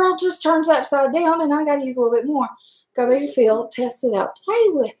sometimes the world just turns upside down and I got to use a little bit more. Go by your feel, test it out, play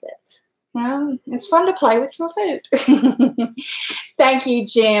with it. You know, it's fun to play with your food. Thank you,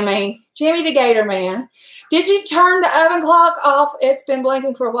 Jimmy. Jimmy the Gator Man. Did you turn the oven clock off? It's been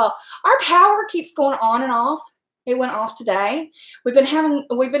blinking for a while. Our power keeps going on and off. It went off today. We've been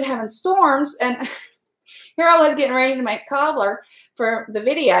having storms, and here I was getting ready to make cobbler for the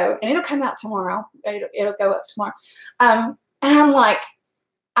video, and it'll come out tomorrow. It'll go up tomorrow. And I'm like,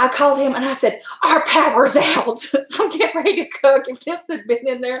 I called him and I said, our power's out. I'm getting ready to cook. If this had been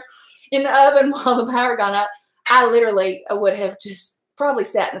in there in the oven while the power gone out, I literally would have just probably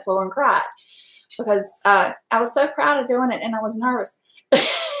sat on the floor and cried because I was so proud of doing it and I was nervous.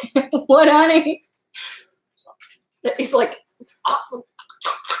 What, honey? He's like, awesome.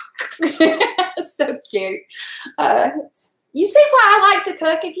 So cute. You see why I like to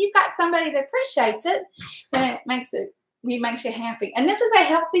cook? If you've got somebody that appreciates it, then it makes you happy. And this is a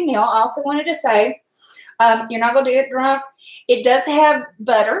healthy meal. I also wanted to say, you're not going to get drunk. It does have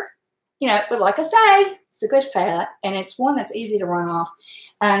butter, you know, but like I say, it's a good fat, and it's one that's easy to run off.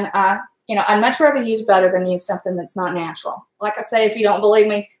 And, you know, I'd much rather use butter than use something that's not natural. Like I say, if you don't believe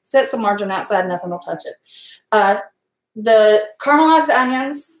me, set some margarine outside, nothing will touch it. The caramelized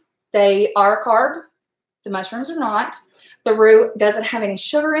onions, they are a carb. The mushrooms are not. The roux doesn't have any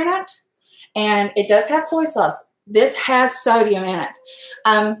sugar in it, and it does have soy sauce. This has sodium in it.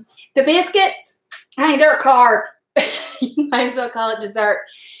 The biscuits, hey, they're a carb. You might as well call it dessert.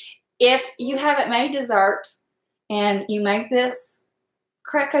 If you haven't made dessert and you make this,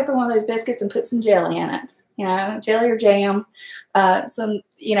 crack open one of those biscuits and put some jelly in it. You know, jelly or jam, some,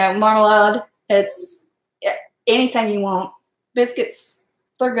 you know, marmalade. It anything you want. Biscuits,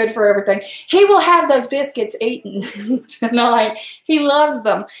 they're good for everything. He will have those biscuits eaten tonight. He loves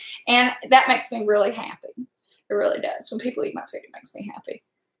them. And that makes me really happy. It really does. When people eat my food, it makes me happy.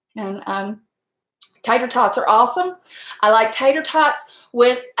 And tater tots are awesome. I like tater tots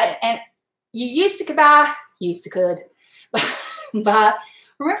with, and you used to buy, but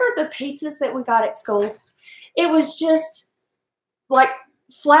remember the pizzas that we got at school? It was just like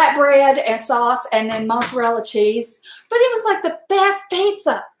flatbread and sauce and then mozzarella cheese. But it was like the best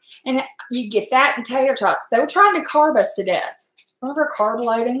pizza. And you get that and tater tots. They were trying to carb us to death. Remember carb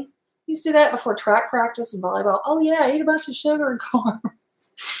loading? Used to do that before track practice and volleyball. Oh yeah, eat a bunch of sugar and carbs.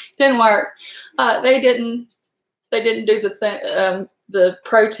 Didn't work. They didn't do the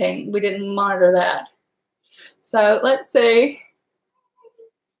protein. We didn't monitor that. So let's see.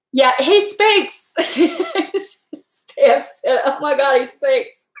 Yeah, he speaks. Steph said, oh my God, he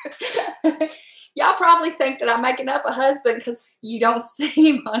speaks. Y'all probably think that I'm making up a husband because you don't see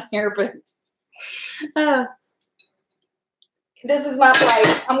him on here, but this is my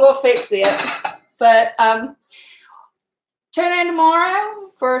plate. I'm going to fix it. But tune in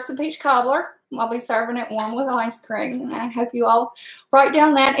tomorrow for some peach cobbler. I'll be serving it warm with ice cream. And I hope you all write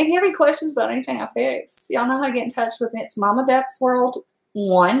down that. If you have any questions about anything I fix, y'all know how to get in touch with me. It's Mama Beth's World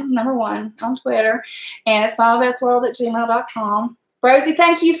 1, number 1 on Twitter. And it's mamabethsworld@gmail.com. Rosie,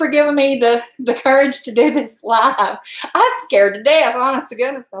 thank you for giving me the courage to do this live. I was scared to death, honest to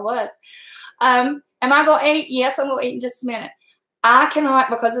goodness I was. Am I going to eat? Yes, I'm going to eat in just a minute. I cannot,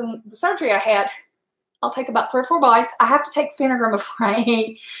 because of the surgery I had, I'll take about 3 or 4 bites. I have to take vinegar before I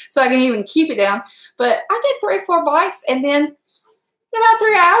eat so I can even keep it down. But I get 3 or 4 bites, and then in about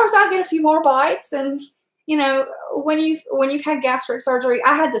 3 hours, I'll get a few more bites. And, you know, when you've had gastric surgery,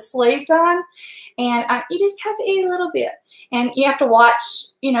 I had the sleeve done, and you just have to eat a little bit. And you have to watch,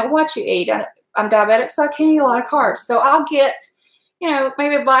 you know, what you eat. I'm diabetic, so I can't eat a lot of carbs. So I'll get, you know,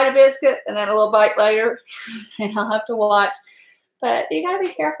 maybe a bite of biscuit and then a little bite later, and I'll have to watch. But you got to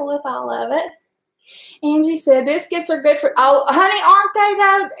be careful with all of it. Angie said, biscuits are good for, oh, honey, aren't they,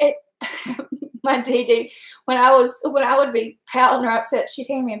 though? My DD, when I would be pouting or upset, she'd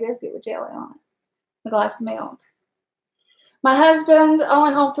hand me a biscuit with jelly on it, a glass of milk. My husband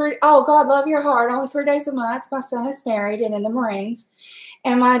only home 3, oh, God, love your heart, only 3 days a month. My son is married and in the Marines.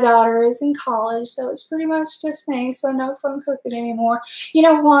 And my daughter is in college, so it's pretty much just me, so no fun cooking anymore. You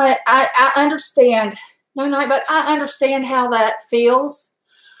know what? I understand. No, but I understand how that feels,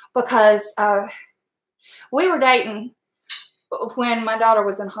 because we were dating when my daughter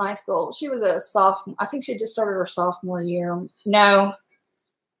was in high school. She was a sophomore. I think she had just started her sophomore year. No.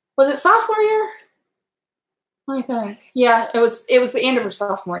 Was it sophomore year? Let me think. Yeah, it was the end of her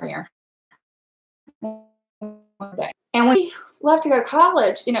sophomore year. And when we left to go to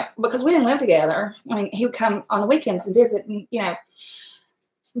college, you know, because we didn't live together. I mean, he would come on the weekends and visit, and, you know.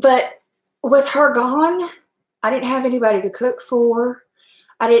 But with her gone, I didn't have anybody to cook for.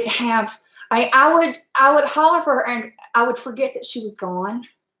 I didn't have, I would holler for her, and I would forget that she was gone.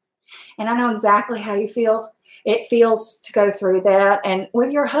 And I know exactly how it feels to go through that. And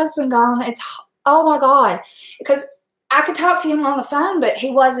with your husband gone, it's, oh my God, because I could talk to him on the phone, but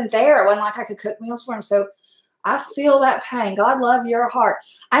he wasn't there. It wasn't like I could cook meals for him. So I feel that pain. God love your heart.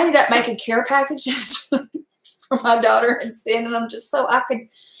 I ended up making care packages for my daughter and sending them just so I could,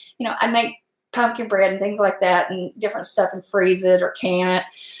 you know, I make pumpkin bread and things like that and different stuff and freeze it or can it.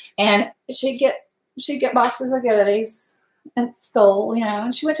 And she'd get boxes of goodies at school, you know,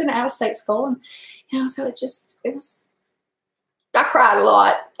 and she went to an out-of-state school, and, you know, so it was, I cried a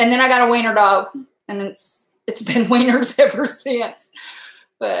lot. And then I got a wiener dog, and it's been wieners ever since.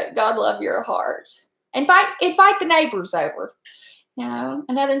 But God love your heart. Invite the neighbors over. You know,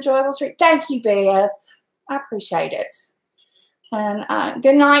 another enjoyable street. Thank you, Beth. I appreciate it. And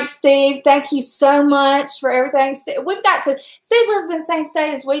good night, Steve. Thank you so much for everything. Steve lives in the same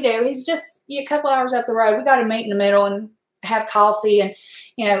state as we do. He's just a couple hours up the road. We got to meet in the middle and have coffee. And,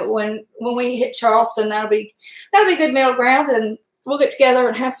 you know, when we hit Charleston, that'll be good middle ground, and we'll get together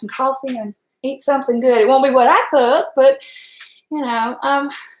and have some coffee and eat something good. It won't be what I cook, but, you know,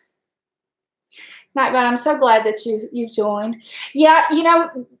 but I'm so glad that you joined. Yeah, you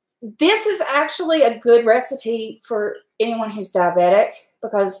know, this is actually a good recipe for anyone who's diabetic,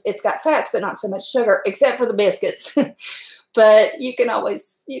 because it's got fats but not so much sugar, except for the biscuits. But you can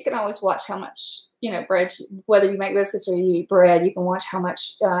always watch how much, you know, bread, whether you make biscuits or you eat bread, you can watch how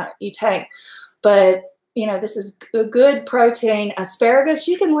much you take. But, you know, this is a good protein. Asparagus,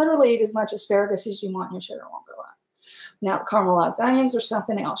 you can literally eat as much asparagus as you want, and your sugar won't go up. Now, caramelized onions or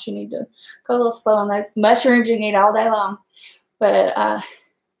something else, you need to go a little slow on those. Mushrooms you can eat all day long. But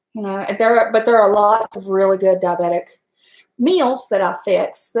You know, but there are lots of really good diabetic meals that I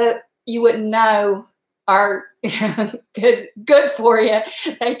fix that you wouldn't know are good for you.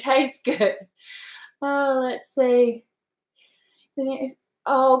 They taste good. Oh, let's see. Denise,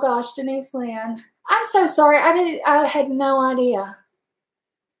 oh gosh, Denise Lynn. I'm so sorry. I had no idea.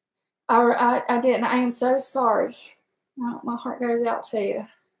 I didn't. I am so sorry. My heart goes out to you.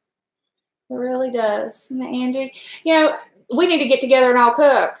 It really does. And Angie, you know, we need to get together and I'll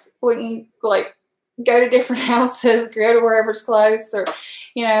cook. We can like go to different houses, go to wherever's close, or,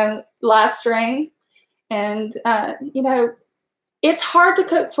 you know, live stream. And, you know, it's hard to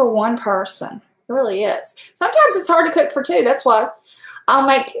cook for one person. It really is. Sometimes it's hard to cook for two. That's why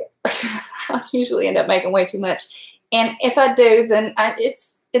I usually end up making way too much. And if I do, then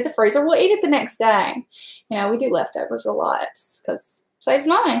it's in the freezer. We'll eat it the next day. You know, we do leftovers a lot because it saves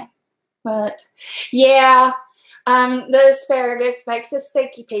money. But yeah, the asparagus makes a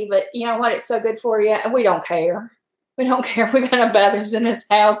sticky pea, but you know what? It's so good for you. And we don't care. We don't care. We got enough bathrooms in this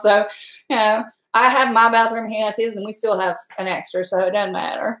house. So, you know, I have my bathroom, he has his, and we still have an extra, so it doesn't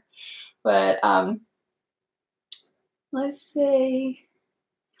matter. But let's see.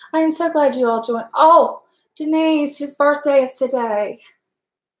 I am so glad you all joined. Oh, Denise, his birthday is today.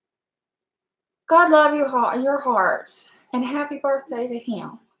 God love your heart, and happy birthday to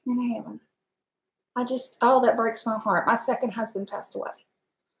him in heaven. That breaks my heart. My second husband passed away.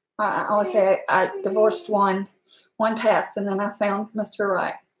 I always say I divorced one passed, and then I found Mr.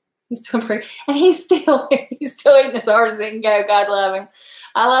 Right. He's still pretty, and he's still eating as hard as he can go. God love him.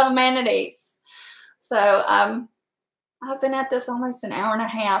 I love a man that eats. So I've been at this almost an hour and a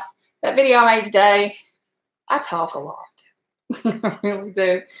half. That video I made today, I talk a lot. I really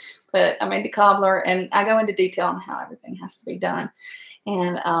do. But I made the cobbler, and I go into detail on how everything has to be done.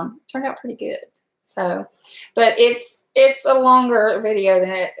 And it turned out pretty good. So, but it's a longer video than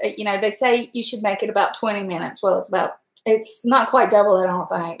it, you know, they say you should make it about 20 minutes. Well, it's not quite double that, I don't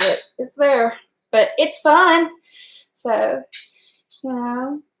think, but it's there. But it's fun. So, you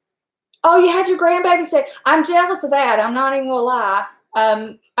know. Oh, you had your grandbaby say, I'm jealous of that. I'm not even going to lie.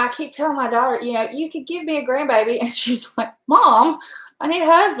 I keep telling my daughter, you know, you could give me a grandbaby. And she's like, Mom, I need a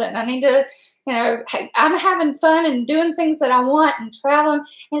husband. I need to, you know, I'm having fun and doing things that I want and traveling.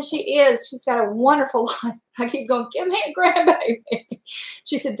 And she is. She's got a wonderful life. I keep going, give me a grandbaby.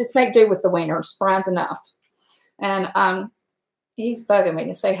 She said, just make do with the wieners. Brian's enough. And he's bugging me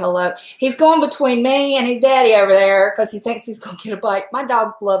to say hello. He's going between me and his daddy over there because he thinks he's going to get a bite. My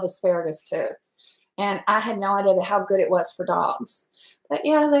dogs love asparagus too. And I had no idea how good it was for dogs. But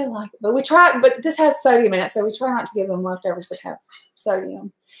yeah, they like it. But we try, but this has sodium in it, so we try not to give them leftovers that have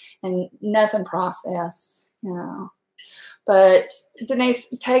sodium and nothing processed, you know. But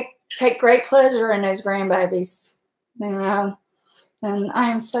Denise, take great pleasure in those grandbabies, you know. And I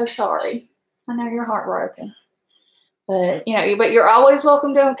am so sorry. I know you're heartbroken. But, you know, but you're always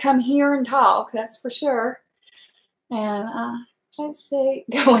welcome to come here and talk, that's for sure. And let's see,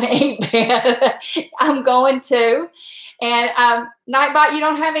 going to eat bed. I'm going to. And Nightbot, you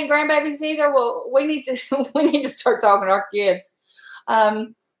don't have any grandbabies either? Well, we need to start talking to our kids.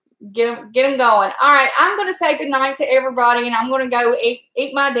 Get them going. All right, I'm going to say goodnight to everybody, and I'm going to go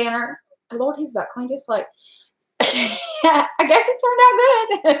eat my dinner. Lord, he's about cleaned his plate. I guess it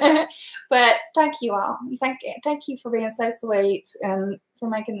turned out good. But thank you all. Thank you for being so sweet and for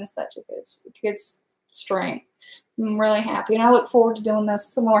making this such a good stream. I'm really happy, and I look forward to doing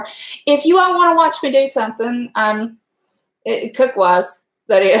this some more. If you all want to watch me do something, cook-wise,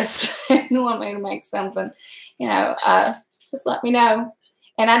 that is, if you want me to make something, you know, just let me know.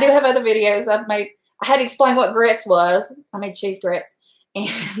 And I do have other videos I've made. I had to explain what grits was. I made cheese grits. And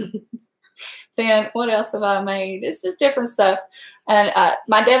then what else have I made? It's just different stuff. And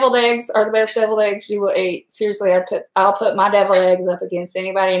my deviled eggs are the best deviled eggs you will eat. Seriously, I'll put my deviled eggs up against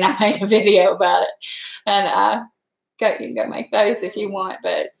anybody, and I made a video about it. And you can go make those if you want.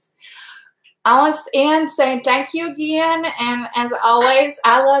 But I want to end saying thank you again. And as always,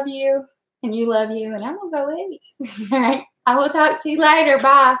 I love you, and you love you, and I'm going to go eat. All right. I will talk to you later.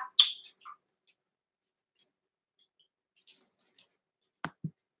 Bye.